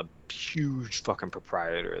is a huge fucking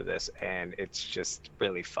proprietor of this, and it's just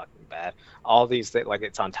really fucking bad. All these things, like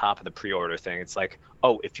it's on top of the pre-order thing. It's like,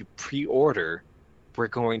 oh, if you pre-order, we're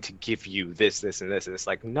going to give you this, and this. And it's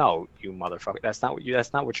like, no, you motherfucker, that's not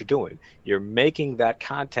what you're doing. You're making that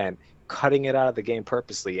content, cutting it out of the game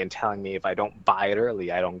purposely, and telling me if I don't buy it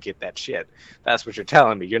early, I don't get that shit. That's what you're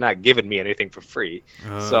telling me. You're not giving me anything for free.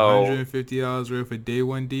 So $150 worth of day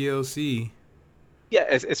one DLC. Yeah,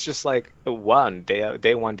 it's just like day one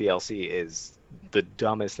DLC is the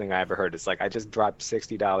dumbest thing I ever heard. It's like I just dropped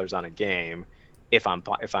 $60 on a game if I'm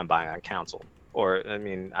buying on console. Or I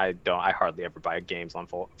mean, I hardly ever buy games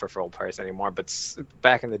for full price anymore. But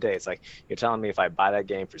back in the day, it's like you're telling me if I buy that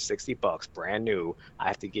game for $60 brand new, I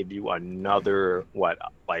have to give you another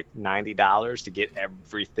like $90 to get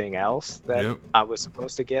everything else that I was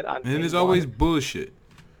supposed to get on. And there's always bullshit.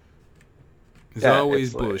 It's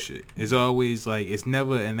always bullshit. It's always like it's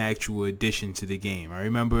never an actual addition to the game. I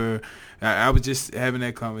remember I was just having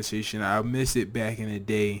that conversation. I miss it back in the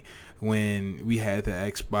day when we had the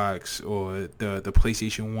Xbox or the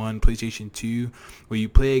PlayStation 1, PlayStation 2, where you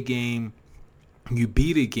play a game, you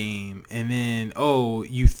beat a game, and then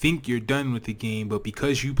you think you're done with the game, but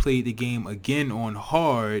because you played the game again on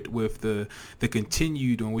hard with the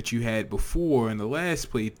continued on what you had before in the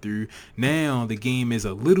last playthrough, now the game is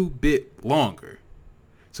a little bit longer.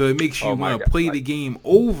 So it makes you want to play the game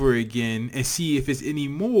over again and see if it's any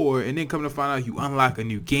more, and then come to find out you unlock a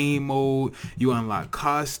new game mode, you unlock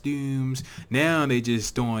costumes. Now they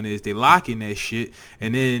just doing is they locking that shit,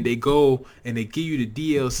 and then they go and they give you the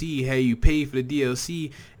DLC, hey, you pay for the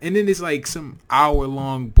DLC, and then it's like some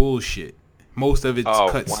hour-long bullshit. Most of it's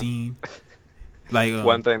cutscene. Like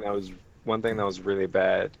one thing that was really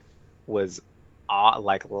bad was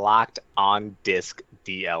like locked on disc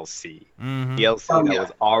DLC. DLC that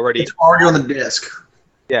was already on the disc.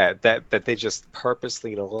 Yeah, that they just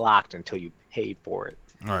purposely locked until you paid for it.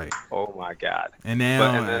 Right. Oh my god. And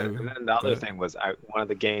now, and then the other thing was one of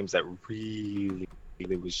the games that really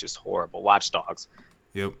was just horrible. Watch Dogs.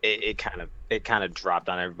 Yep. It kind of dropped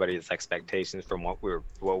on everybody's expectations from what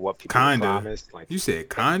people promised. Like you said,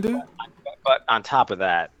 kinda. But on top of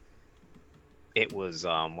that, it was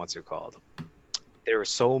what's it called? There were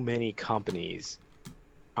so many companies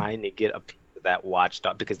trying to get a piece of that Watch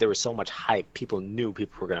Dogs because there was so much hype. People knew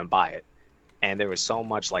people were going to buy it, and there was so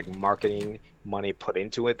much like marketing money put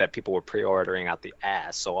into it that people were pre-ordering out the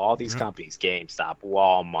ass. So all these companies, GameStop,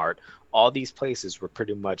 Walmart, all these places were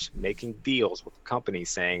pretty much making deals with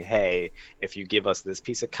companies saying, hey, if you give us this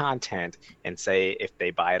piece of content and say if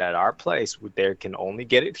they buy it at our place, they can only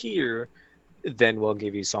get it here, then we'll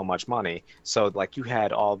give you so much money. So like you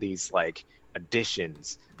had all these like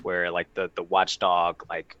editions where like the Watchdog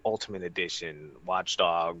like Ultimate Edition,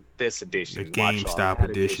 Watchdog this edition, The GameStop Watchdog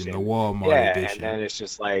edition, the Walmart edition. and then it's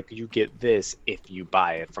just like you get this if you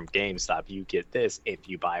buy it from GameStop, you get this if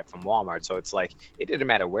you buy it from Walmart. So it's like it didn't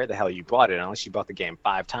matter where the hell you bought it, unless you bought the game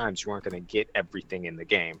 5 times, you weren't going to get everything in the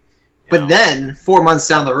game. But then 4 months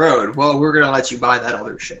down the road, well, we're gonna let you buy that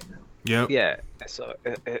other shit now. Yep. Yeah, so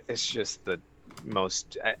it's just the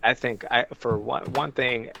most. I think for one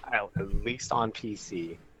thing, at least on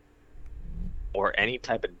PC or any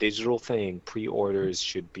type of digital thing, pre-orders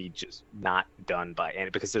should be just not done by any,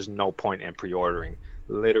 because there's no point in pre-ordering.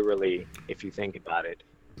 Literally, if you think about it,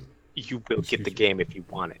 you will get the game if you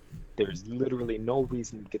want it. There's literally no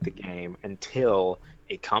reason to get the game until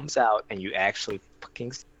it comes out and you actually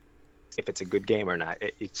fucking see if it's a good game or not.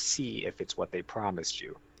 See if it's what they promised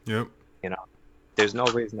you. Yep. You know, there's no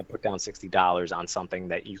reason to put down $60 on something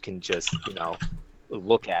that you can just,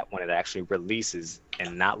 look at when it actually releases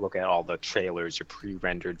and not look at all the trailers or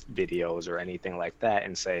pre-rendered videos or anything like that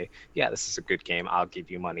and say, yeah, this is a good game, I'll give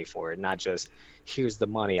you money for it. Not just, here's the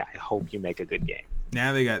money, I hope you make a good game.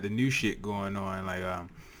 Now they got the new shit going on. Like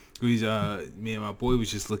me and my boy was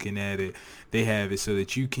just looking at it. They have it so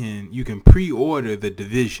that you can pre-order The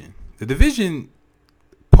Division. The Division,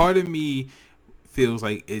 part of me feels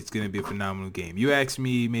like it's going to be a phenomenal game. You asked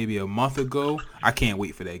me maybe a month ago, I can't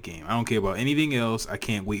wait for that game. I don't care about anything else. I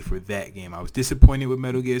can't wait for that game. I was disappointed with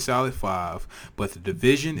Metal Gear Solid 5, but The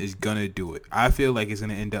Division is going to do it. I feel like it's going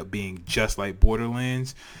to end up being just like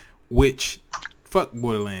Borderlands, which, fuck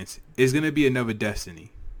Borderlands, is going to be another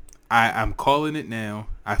Destiny. I'm calling it now.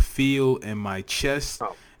 I feel in my chest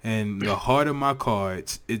and the heart of my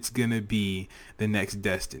cards, it's going to be the next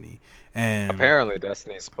Destiny. And apparently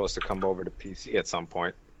Destiny is supposed to come over to PC at some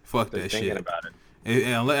point. Fuck They're that thinking shit. About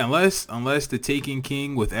it. Unless the Taken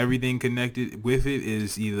King with everything connected with it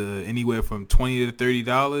is either anywhere from $20 to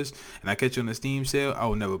 $30, and I catch it on the Steam sale, I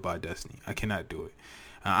will never buy Destiny. I cannot do it.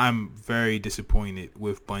 I'm very disappointed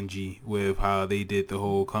with Bungie, with how they did the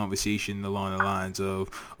whole conversation along the lines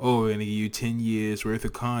of, we're going to give you 10 years worth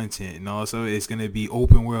of content, and also it's going to be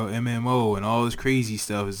open world MMO and all this crazy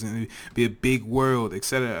stuff. It's going to be a big world,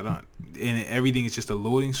 etc. And everything is just a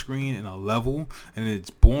loading screen and a level, and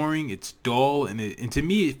it's boring, it's dull, and to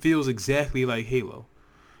me it feels exactly like Halo.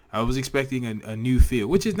 I was expecting a new feel,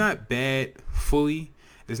 which is not bad fully.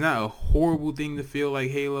 It's not a horrible thing to feel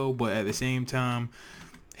like Halo, but at the same time,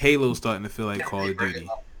 Halo's starting to feel like Call of Duty.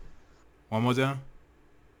 One more time?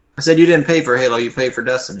 I said you didn't pay for Halo, you paid for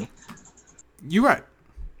Destiny. You're right.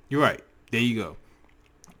 There you go.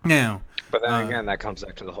 Now, but then again, that comes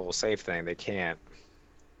back to the whole safe thing. They can't.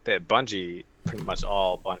 That Bungie, pretty much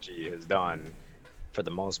all Bungie has done, for the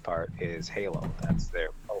most part, is Halo. That's their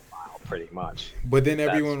profile, pretty much. But then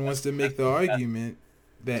everyone wants to make the argument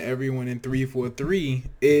that everyone in 343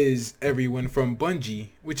 is everyone from Bungie,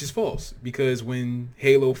 which is false, because when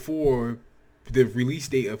Halo 4, the release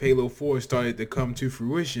date of Halo 4 started to come to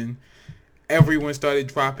fruition, everyone started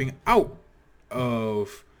dropping out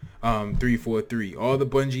of 343. All the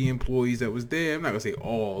Bungie employees that was there, I'm not gonna say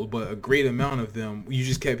all, but a great amount of them, you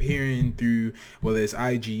just kept hearing through, whether it's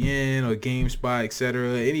IGN or GameSpot,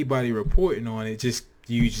 etc., anybody reporting on it,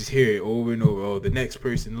 you just hear it over and over. The next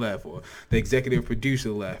person left, or the executive producer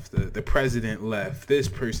left, the president left, this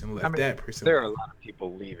person left, that person there left. Are a lot of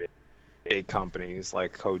people leaving big companies.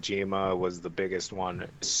 Like Kojima was the biggest one,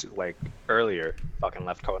 like earlier, fucking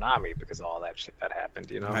left Konami because of all that shit that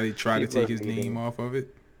happened, How they try to take his name off of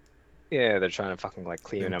it. Yeah, they're trying to fucking like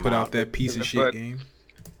clean him out. Put out that piece of shit game.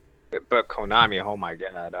 But Konami, oh my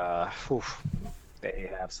god,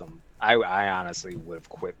 they have some. I honestly would have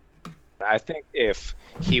quit. I think if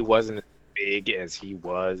he wasn't as big as he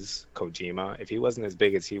was, Kojima, if he wasn't as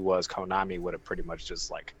big as he was, Konami would have pretty much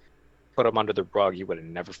just like put him under the rug. You would have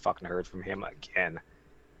never fucking heard from him again,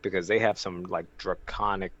 because they have some like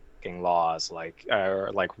draconic laws, like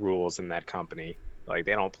rules in that company. Like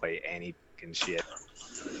they don't play any fucking shit.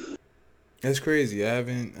 That's crazy. I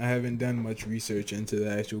haven't done much research into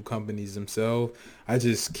the actual companies themselves. I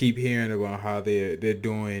just keep hearing about how they're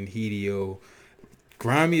doing Hideo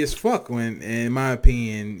grimy as fuck, when in my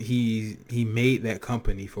opinion he made that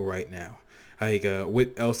company for right now. Like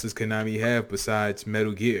what else does Konami have besides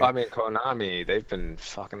Metal Gear? I mean, Konami, they've been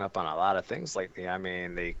fucking up on a lot of things lately. I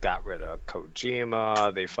mean, they got rid of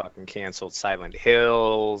Kojima, they fucking canceled Silent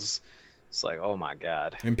Hills. It's like, oh my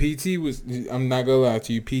god. And PT was, I'm not gonna lie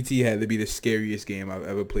to you, PT had to be the scariest game I've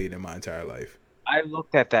ever played in my entire life. I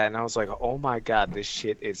looked at that and I was like, oh my god, this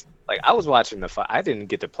shit is like I was watching the fight. I didn't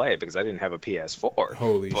get to play it because I didn't have a PS4.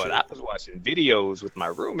 Holy But shit. I was watching videos with my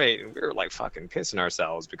roommate and we were like fucking pissing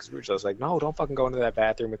ourselves because we were just like, no, don't fucking go into that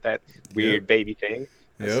bathroom with that weird baby thing.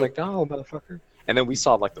 And It's Yep. like, no, motherfucker. And then we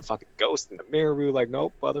saw like the fucking ghost in the mirror. We were like,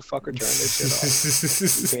 nope, motherfucker, turn this shit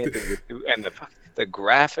off. You can't do it. And the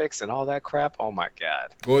graphics and all that crap. Oh my god.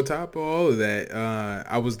 On top of all of that,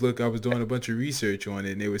 I was doing a bunch of research on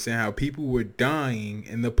it, and they were saying how people were dying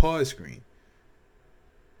in the pause screen.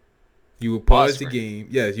 You would pause the game.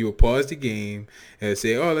 Yes, you would pause the game and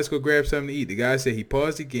say, "Oh, let's go grab something to eat." The guy said he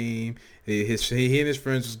paused the game. He and his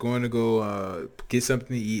friends was going to go get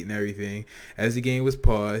something to eat and everything. As the game was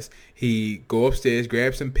paused, he go upstairs,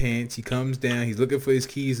 grab some pants. He comes down. He's looking for his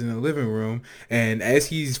keys in the living room, and as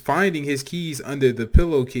he's finding his keys under the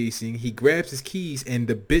pillow casing, he grabs his keys, and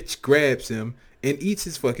the bitch grabs him and eats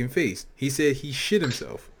his fucking face. He said he shit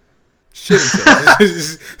himself.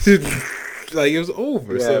 Like it was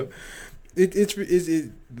over. Yeah. So. It's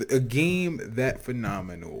a game that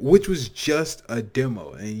phenomenal, which was just a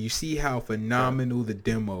demo, and you see how phenomenal the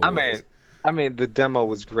demo was. I mean, the demo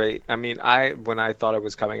was great. I mean, when I thought it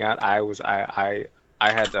was coming out, I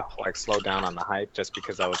had to like slow down on the hype just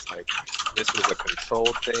because I was like, this was a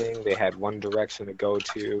controlled thing. They had one direction to go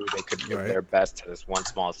to. They could give their best to this one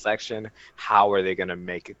small section. How are they going to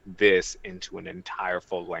make this into an entire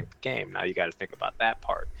full-length game? Now you got to think about that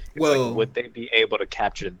part. It's like, would they be able to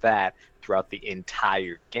capture that throughout the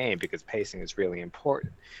entire game? Because pacing is really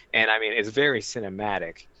important. And I mean, it's very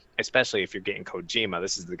cinematic, especially if you're getting Kojima.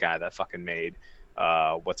 This is the guy that fucking made,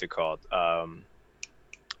 what's it called?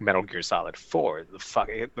 Metal Gear Solid 4.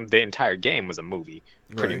 The entire game was a movie.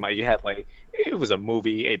 Pretty much, you had like it was a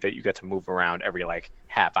movie that you got to move around every like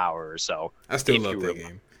half hour or so. I still love that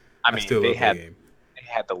game. I mean, they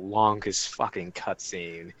had the longest fucking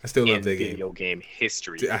cutscene in video game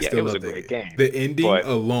history. It was a great game. The ending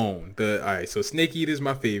alone. All right, so Snake Eater's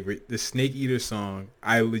my favorite. The Snake Eater song,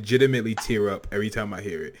 I legitimately tear up every time I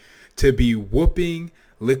hear it. To be whooping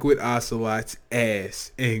Liquid Ocelot's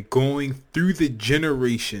ass and going through the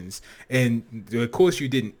generations, and of course you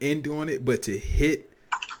didn't end on it, but to hit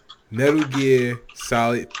Metal Gear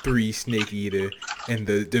Solid 3 Snake Eater and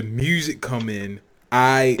the music come in,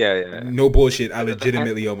 no bullshit, I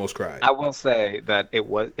legitimately almost cried. I will say that it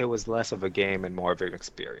was less of a game and more of an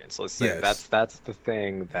experience. Let's say that's the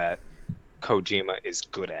thing that Kojima is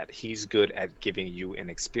good at. He's good at giving you an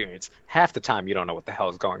experience. Half the time you don't know what the hell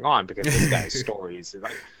is going on because this guy's stories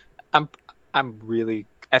like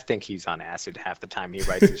I think he's on acid half the time he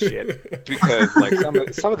writes his shit because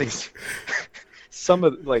like some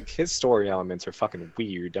of like his story elements are fucking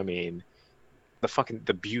weird. I mean,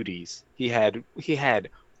 the beauties. He had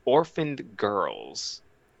orphaned girls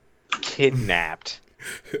kidnapped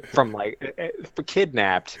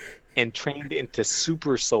and trained into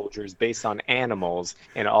super soldiers based on animals,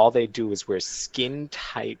 and all they do is wear skin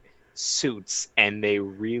tight suits, and they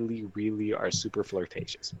really, really are super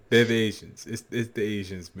flirtatious. They're the Asians. It's the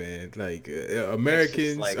Asians, man. Like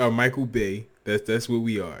Americans are Michael Bay. That's what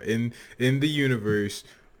we are in the universe.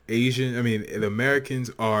 The Americans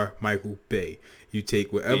are Michael Bay. You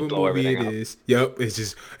take whatever movie it is. Yep, it's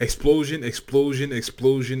just explosion, explosion,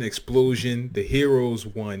 explosion, explosion. The heroes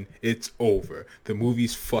won. It's over. The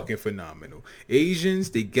movie's fucking phenomenal. Asians,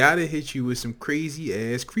 they gotta hit you with some crazy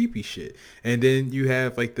ass creepy shit. And then you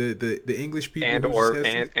have like the English people and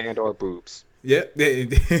or boobs. Yeah.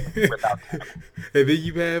 And then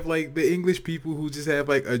you have like the English people who just have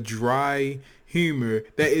like a dry humor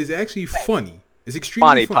that is actually funny. It's extremely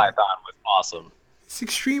Monty funny. Python was awesome. It's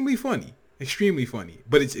extremely funny. Extremely funny,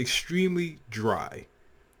 but it's extremely dry.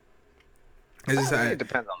 It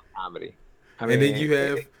depends on the comedy. And then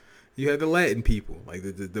you have the Latin people, like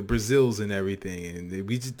the Brazils and everything, and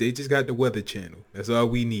they just got the Weather Channel. That's all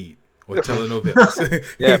we need, or telenovelas.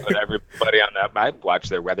 Yeah, but everybody on that might watch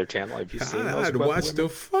their Weather Channel. Have you seen those? I'd watch the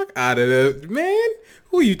fuck out of that, man.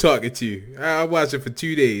 Who are you talking to? I watched it for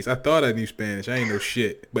 2 days. I thought I knew Spanish. I ain't know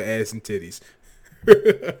shit but ass and titties.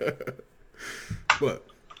 But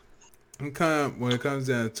when it comes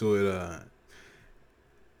down to it,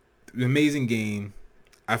 the amazing game.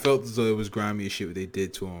 I felt as though it was grimy as shit what they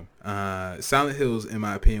did to him. Silent Hills, in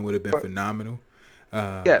my opinion, would have been phenomenal.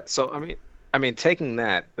 So I mean, taking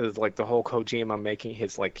that is like the whole Kojima making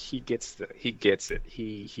his like he gets it.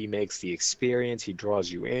 He makes the experience. He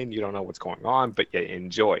draws you in. You don't know what's going on, but you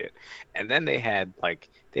enjoy it. And then they had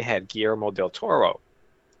Guillermo del Toro,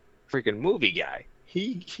 freaking movie guy.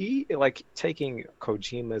 He like taking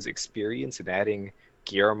Kojima's experience and adding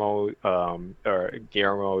Guillermo's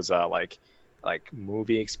like like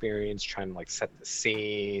movie experience, trying to like set the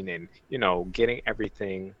scene and getting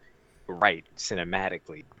everything right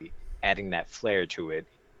cinematically, adding that flair to it,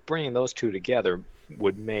 bringing those two together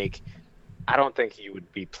would make. I don't think you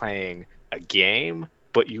would be playing a game,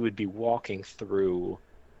 but you would be walking through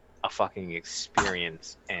a fucking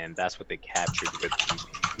experience, and that's what they captured with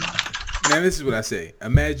Now this is what I say.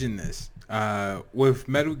 Imagine this. With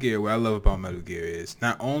Metal Gear, what I love about Metal Gear is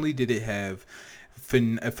not only did it have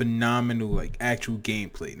a phenomenal like actual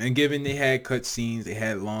gameplay. And given they had cutscenes, they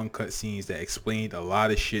had long cutscenes that explained a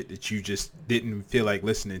lot of shit that you just didn't feel like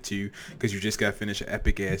listening to because you just got finished an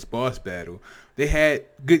epic ass boss battle. They had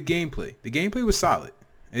good gameplay. The gameplay was solid.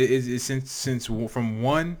 Since from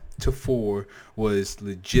 1 to 4 was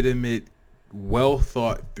legitimate, well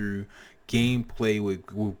thought through gameplay with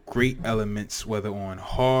great elements, whether on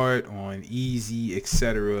hard, on easy,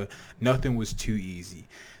 etc. Nothing was too easy.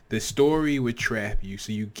 The story would trap you,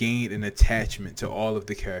 so you gained an attachment to all of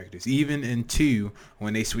the characters. Even in 2,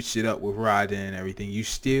 when they switched it up with Raiden and everything, you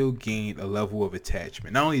still gained a level of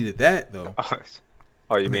attachment. Not only did that, though.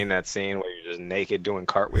 Oh, you mean that scene where you're just naked doing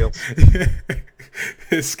cartwheels?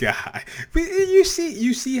 This guy. But you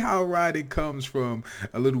see how Raiden comes from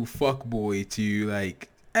a little fuckboy to like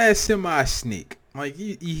a semi-snake. Like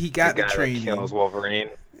he got the training. That kills Wolverine.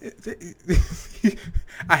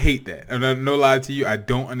 I hate that. And no lie to you, I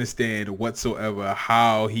don't understand whatsoever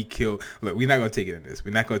how he killed. Look, we're not gonna take it in this.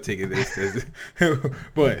 We're not gonna take it in this.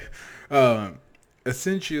 But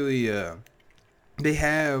essentially, they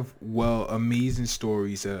have amazing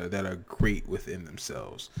stories that are great within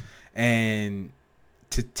themselves, and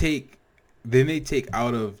then they take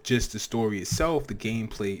out of just the story itself. The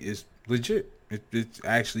gameplay is legit. It's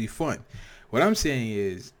actually fun. What I'm saying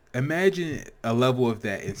is, imagine a level of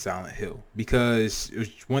that in Silent Hill, because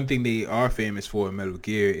one thing they are famous for in Metal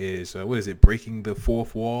Gear is breaking the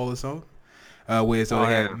fourth wall or something. Where it's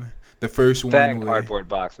the first one. That cardboard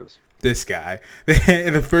boxes. This guy,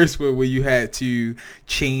 in the first one where you had to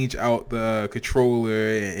change out the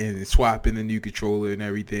controller and swap in the new controller and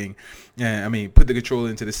everything. Put the controller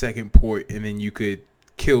into the second port and then you could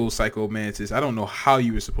kill Psycho Mantis. I don't know how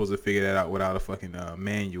you were supposed to figure that out without a fucking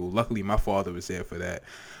manual. Luckily, my father was there for that.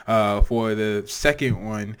 For the second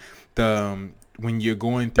one, when you're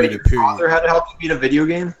going through the period. Your father had to help you beat a video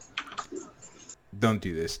game? Don't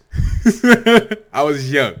do this. I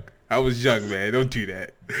was young, man. Don't do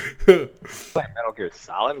that. Like Metal Gear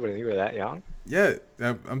Solid when you were that young? Yeah,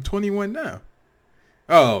 I'm 21 now.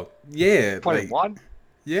 Oh, yeah. 21?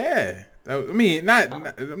 Yeah. I'm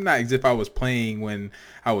not as if I was playing when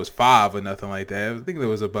I was 5 or nothing like that. I think there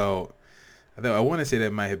was about, I want to say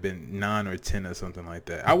that might have been 9 or 10 or something like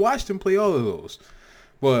that. I watched him play all of those.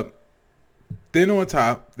 But then on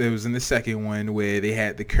top, there was in the second one where they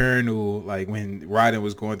had the Colonel, like when Raiden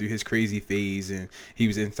was going through his crazy phase and he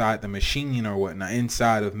was inside the machine or whatnot,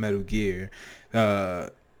 inside of Metal Gear.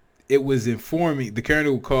 It was informing, the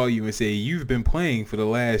Colonel would call you and say, you've been playing for the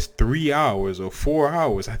last 3 hours or 4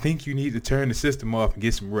 hours. I think you need to turn the system off and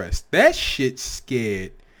get some rest. That shit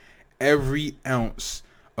scared every ounce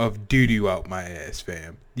of doo-doo out my ass,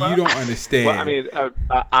 fam. You don't understand.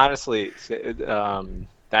 Well, honestly,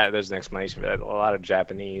 that there's an explanation for that. A lot of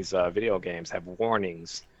Japanese video games have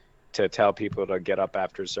warnings to tell people to get up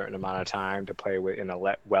after a certain amount of time to play in a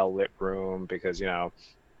well-lit room because, a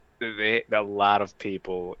lot of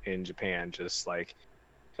people in Japan just like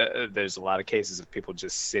there's a lot of cases of people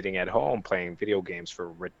just sitting at home playing video games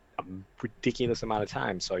for a ridiculous amount of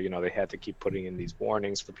time. So, they had to keep putting in these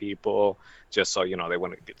warnings for people just so, they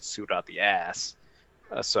wouldn't get sued out the ass.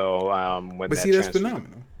 That's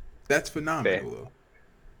phenomenal. That's phenomenal, though.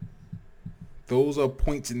 Those are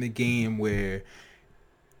points in the game where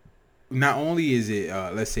not only is it,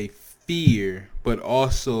 let's say, fear, but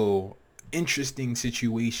also interesting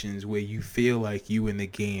situations where you feel like you and the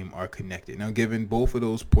game are connected. Now, given both of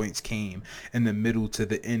those points came in the middle to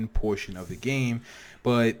the end portion of the game,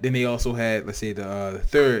 but then they also had, let's say, the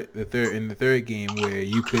third game where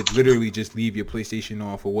you could literally just leave your PlayStation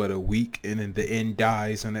on for a week and then the end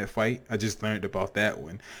dies on that fight. I just learned about that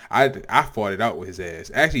one. I fought it out with his ass.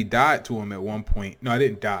 I actually died to him at one point. No, I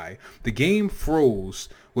didn't die. The game froze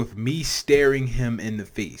with me staring him in the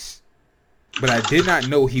face. But I did not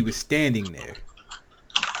know he was standing there.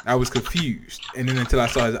 I was confused. And then until I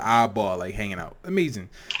saw his eyeball like hanging out. Amazing.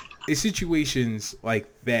 It's situations like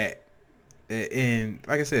that. And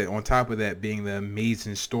like I said, on top of that being the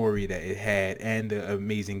amazing story that it had and the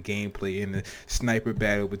amazing gameplay and the sniper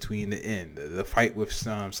battle between the fight with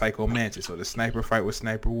Psycho Mantis, or the sniper fight with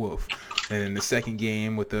Sniper Wolf. And then the second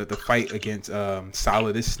game with the fight against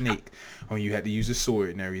Solidus Snake when you had to use a sword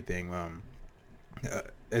and everything.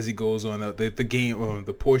 as it goes on. The game,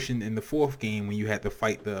 the portion in the fourth game when you had to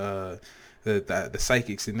fight the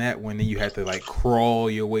psychics in that one, and you had to like crawl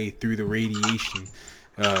your way through the radiation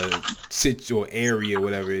or area,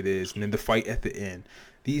 whatever it is, and then the fight at the end.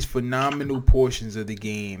 These phenomenal portions of the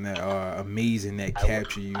game that are amazing, that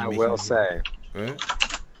capture you. I will say,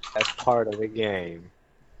 what? as part of the game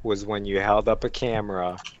was when you held up a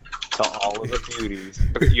camera to all of the beauties.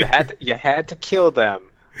 Because you had to kill them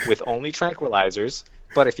with only tranquilizers,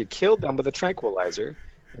 but if you killed them with a tranquilizer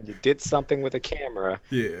and you did something with a camera,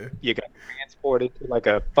 Yeah. you got transported to like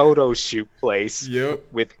a photo shoot place Yep.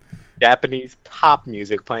 with Japanese pop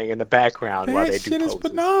music playing in the background while they That do shit is poses.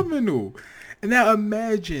 phenomenal. And now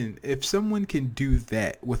imagine if someone can do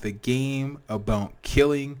that with a game about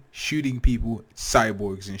killing, shooting people,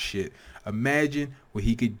 cyborgs and shit. Imagine what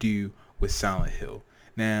he could do with Silent Hill.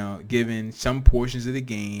 Now, given some portions of the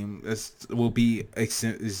game will be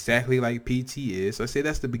exactly like PT is, so I say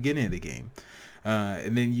that's the beginning of the game.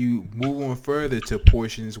 And then you move on further to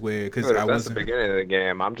portions where, because Dude, I if that's wasn't the beginning of the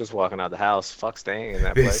game, I'm just walking out the house. Fuck staying in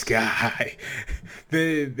that this place. guy.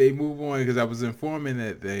 They move on because I was informing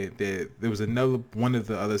that there was another one of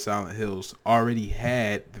the other Silent Hills already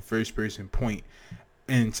had the first person point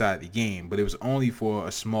inside the game, but it was only for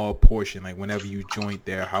a small portion, like whenever you joined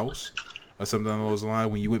their house or something along those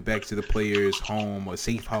lines. When you went back to the player's home or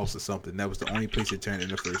safe house or something, that was the only place it turned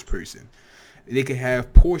into first person. They could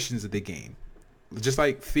have portions of the game, just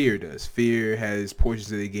like Fear does. Fear has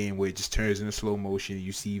portions of the game where it just turns into slow motion.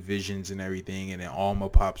 You see visions and everything, and then armor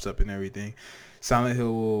pops up and everything. Silent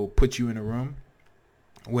Hill will put you in a room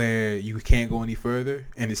where you can't go any further,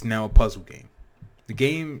 and it's now a puzzle game. The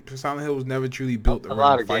game Silent Hill was never truly built around A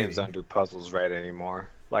lot of fighting. games don't do puzzles right anymore.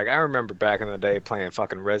 Like, I remember back in the day playing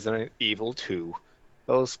fucking Resident Evil 2.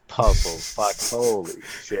 Those puzzles, fuck, holy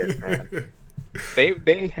shit, man.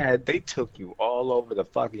 They took you all over the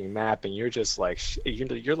fucking map, and you're just like,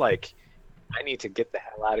 you're like, I need to get the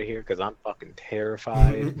hell out of here because I'm fucking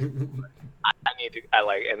terrified. And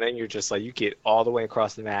then you're just like, you get all the way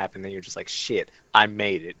across the map, and then you're just like, shit, I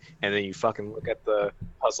made it. And then you fucking look at the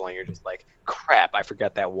puzzle, and you're just like, crap, I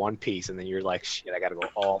forgot that one piece. And then you're like, shit, I gotta go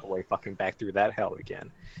all the way fucking back through that hell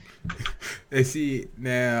again. And see,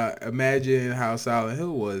 now imagine how Silent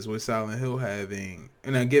Hill was with Silent Hill having,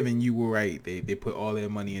 and now given you were right, they put all their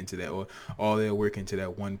money into that, or all their work into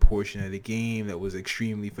that one portion of the game that was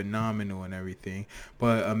extremely phenomenal and everything.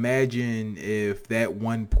 But imagine if that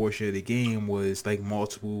one portion of the game was like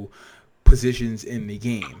multiple positions in the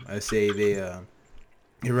game. Let's say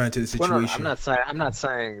they run into the situation. Well, no, I'm not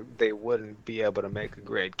saying they wouldn't be able to make a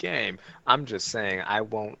great game. I'm just saying I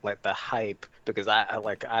won't let the hype, because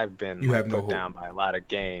I've been put down by a lot of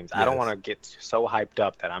games. Yes. I don't want to get so hyped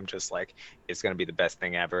up that I'm just like, it's gonna be the best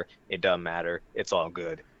thing ever. It doesn't matter. It's all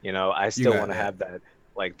good. You know, I still want to have that.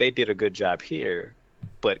 Like, they did a good job here,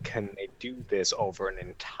 but can they do this over an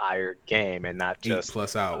entire game and not just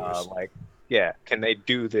 8+ hours? Can they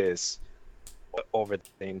do this over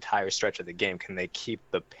the entire stretch of the game? Can they keep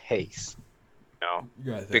the pace? You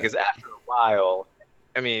know, because after a while,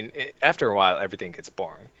 everything gets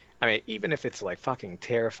boring. I mean, even if it's like fucking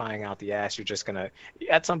terrifying out the ass, you're just gonna,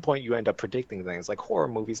 at some point you end up predicting things, like horror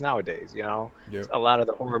movies nowadays, you know? Yep. A lot of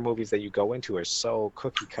the horror movies that you go into are so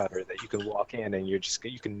cookie cutter that you can walk in and you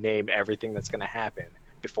can name everything that's gonna happen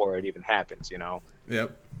before it even happens, you know?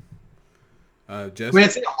 Yep. I mean, I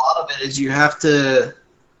think a lot of it is you have to,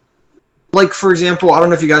 like, for example, I don't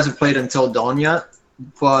know if you guys have played Until Dawn yet,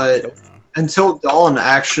 but Until Dawn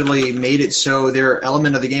actually made it so their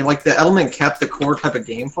element of the game, like the element kept the core type of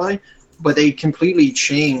gameplay, but they completely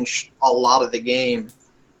changed a lot of the game.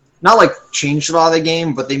 Not like changed a lot of the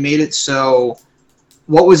game, but they made it so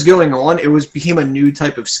what was going on, became a new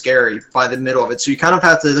type of scary by the middle of it. So you kind of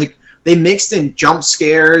have to, like, they mixed in jump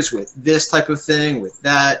scares with this type of thing, with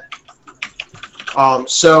that.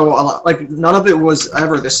 So none of it was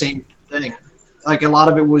ever the same thing. Like, a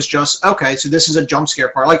lot of it was just, okay, so this is a jump scare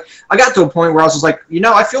part. Like, I got to a point where I was just like,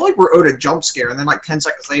 I feel like we're owed a jump scare, and then like 10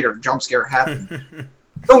 seconds later, the jump scare happened.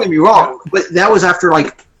 Don't get me wrong, but that was after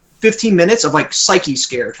like 15 minutes of like psyche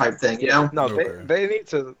scare type thing, you know? No, they need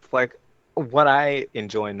to, like, what I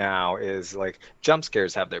enjoy now is, like, jump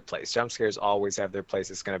scares have their place. Jump scares always have their place.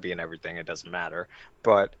 It's going to be in everything. It doesn't matter.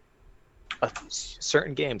 But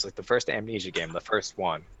certain games, like the first Amnesia game, the first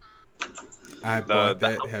one. I bought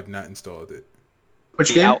that, have not installed it.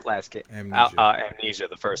 Which game? Outlast game. Amnesia. Amnesia,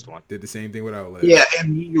 the first one. Did the same thing with Outlast. Yeah,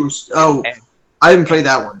 Amnesia. I didn't play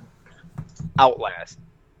that one. Outlast.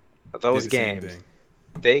 Those games,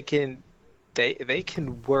 they can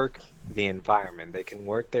work the environment. They can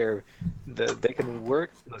work they can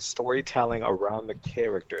work the storytelling around the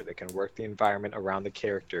character. They can work the environment around the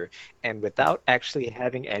character, and without actually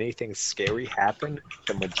having anything scary happen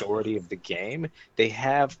the majority of the game, they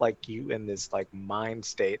have like you in this like mind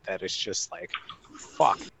state that is just like,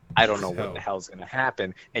 fuck, I don't know what the hell's gonna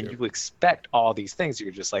happen, and you expect all these things.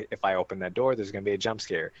 You're just like, if I open that door, there's gonna be a jump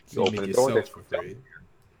scare. You open the door,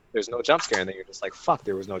 there's no jump scare, and then you're just like, fuck,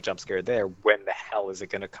 there was no jump scare there. When the hell is it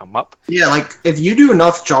gonna come up? Yeah, like if you do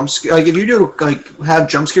enough if you do like have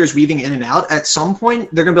jump scares weaving in and out, at some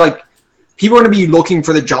point they're gonna be like, people are gonna be looking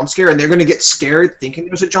for the jump scare, and they're gonna get scared thinking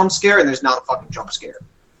there's a jump scare, and there's not a fucking jump scare.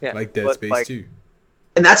 Yeah, like Dead Space 2.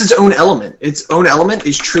 And that's its own element. Its own element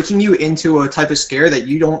is tricking you into a type of scare that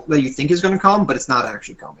you think is gonna come, but it's not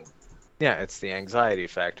actually coming. Yeah, it's the anxiety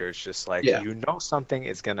factor. It's just like, you know something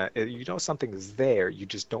is there, you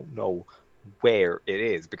just don't know where it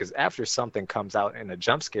is. Because after something comes out in a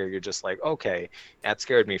jump scare, you're just like, okay, that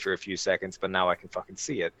scared me for a few seconds, but now I can fucking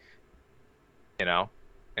see it. You know?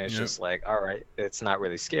 And it's just like, all right, it's not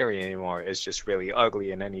really scary anymore. It's just really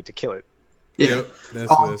ugly, and I need to kill it. Yeah.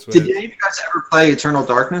 Did any of you guys ever play Eternal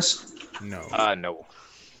Darkness? No. No.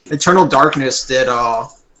 Eternal Darkness did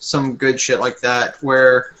some good shit like that,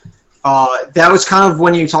 where that was kind of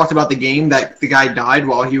when you talked about the game that the guy died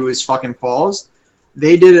while he was fucking paused.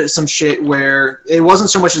 They did some shit where it wasn't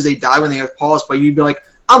so much as they died when they had paused, but you'd be like,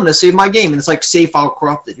 I'm going to save my game, and it's like save file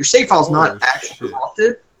corrupted. Your save file's not actually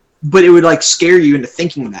corrupted, but it would like scare you into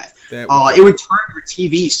thinking that. It would turn your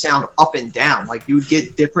TV sound up and down. Like you would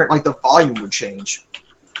get different, like the volume would change.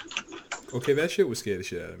 Okay, that shit would scare the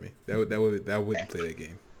shit out of me. I wouldn't play that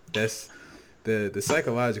game. That's the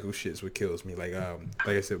psychological shit's what kills me. Like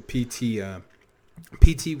I said, PT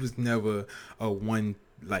was never a one.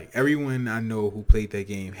 Like everyone I know who played that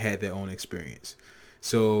game had their own experience.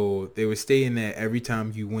 So they were stating that every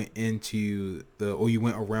time you went you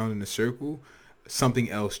went around in a circle, something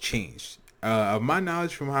else changed. My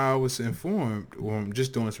knowledge from how I was informed, or I'm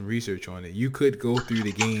just doing some research on it, you could go through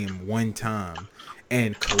the game one time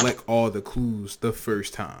and collect all the clues the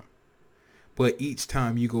first time. But each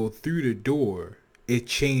time you go through the door, it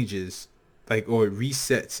changes, or it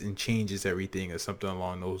resets and changes everything or something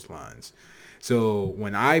along those lines. So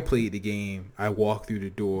when I played the game, I walked through the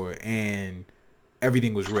door and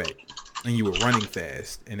everything was red. And you were running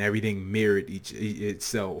fast, and everything mirrored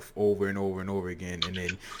itself over and over and over again. And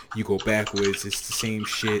then you go backwards, it's the same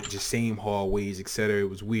shit, just same hallways, etc. It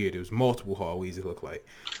was weird. It was multiple hallways, it looked like.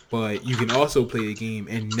 But you can also play the game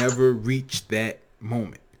and never reach that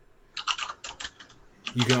moment.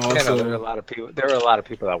 You can also. There were a lot of people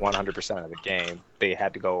that 100% of the game, they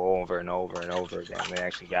had to go over and over and over again. They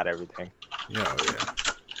actually got everything. Yeah.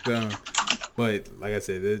 But like I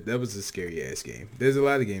said, that was a scary ass game. There's a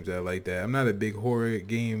lot of games that are like that. I'm not a big horror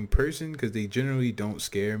game person because they generally don't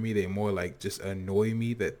scare me. They more like just annoy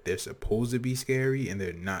me that they're supposed to be scary and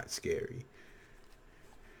they're not scary.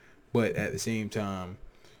 But at the same time,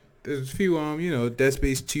 there's a few, Dead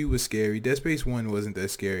Space 2 was scary. Dead Space 1 wasn't that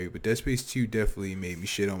scary, but Dead Space 2 definitely made me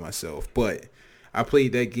shit on myself. But I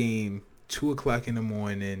played that game 2 o'clock in the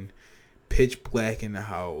morning, pitch black in the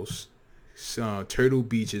house. Turtle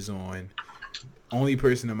Beach is on. Only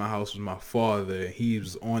person in my house was my father. He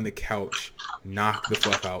was on the couch, knocked the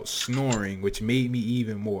fuck out, snoring, which made me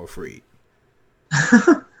even more afraid.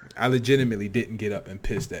 I legitimately didn't get up and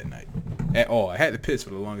piss that night at all. I had to piss for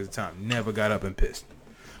the longest time. Never got up and pissed.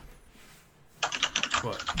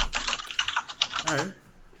 But all right.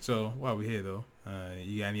 So while we're here though,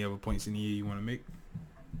 you got any other points in the year you want to make?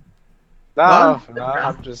 No,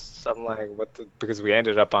 I'm like, because we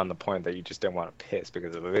ended up on the point that you just didn't want to piss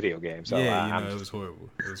because of a video game. So yeah, it was horrible.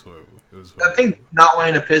 I think not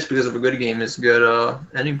wanting to piss because of a good game is good at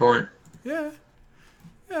any point. Yeah.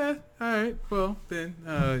 All right. Well, then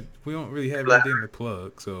we don't really have anything to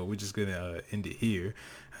plug, so we're just gonna end it here.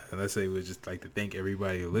 Let's say we'd just like to thank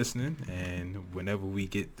everybody for listening, and whenever we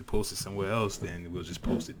get to post it somewhere else, then we'll just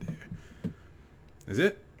post it there. That's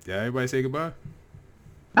it. Yeah, everybody say goodbye.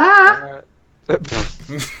 Ah.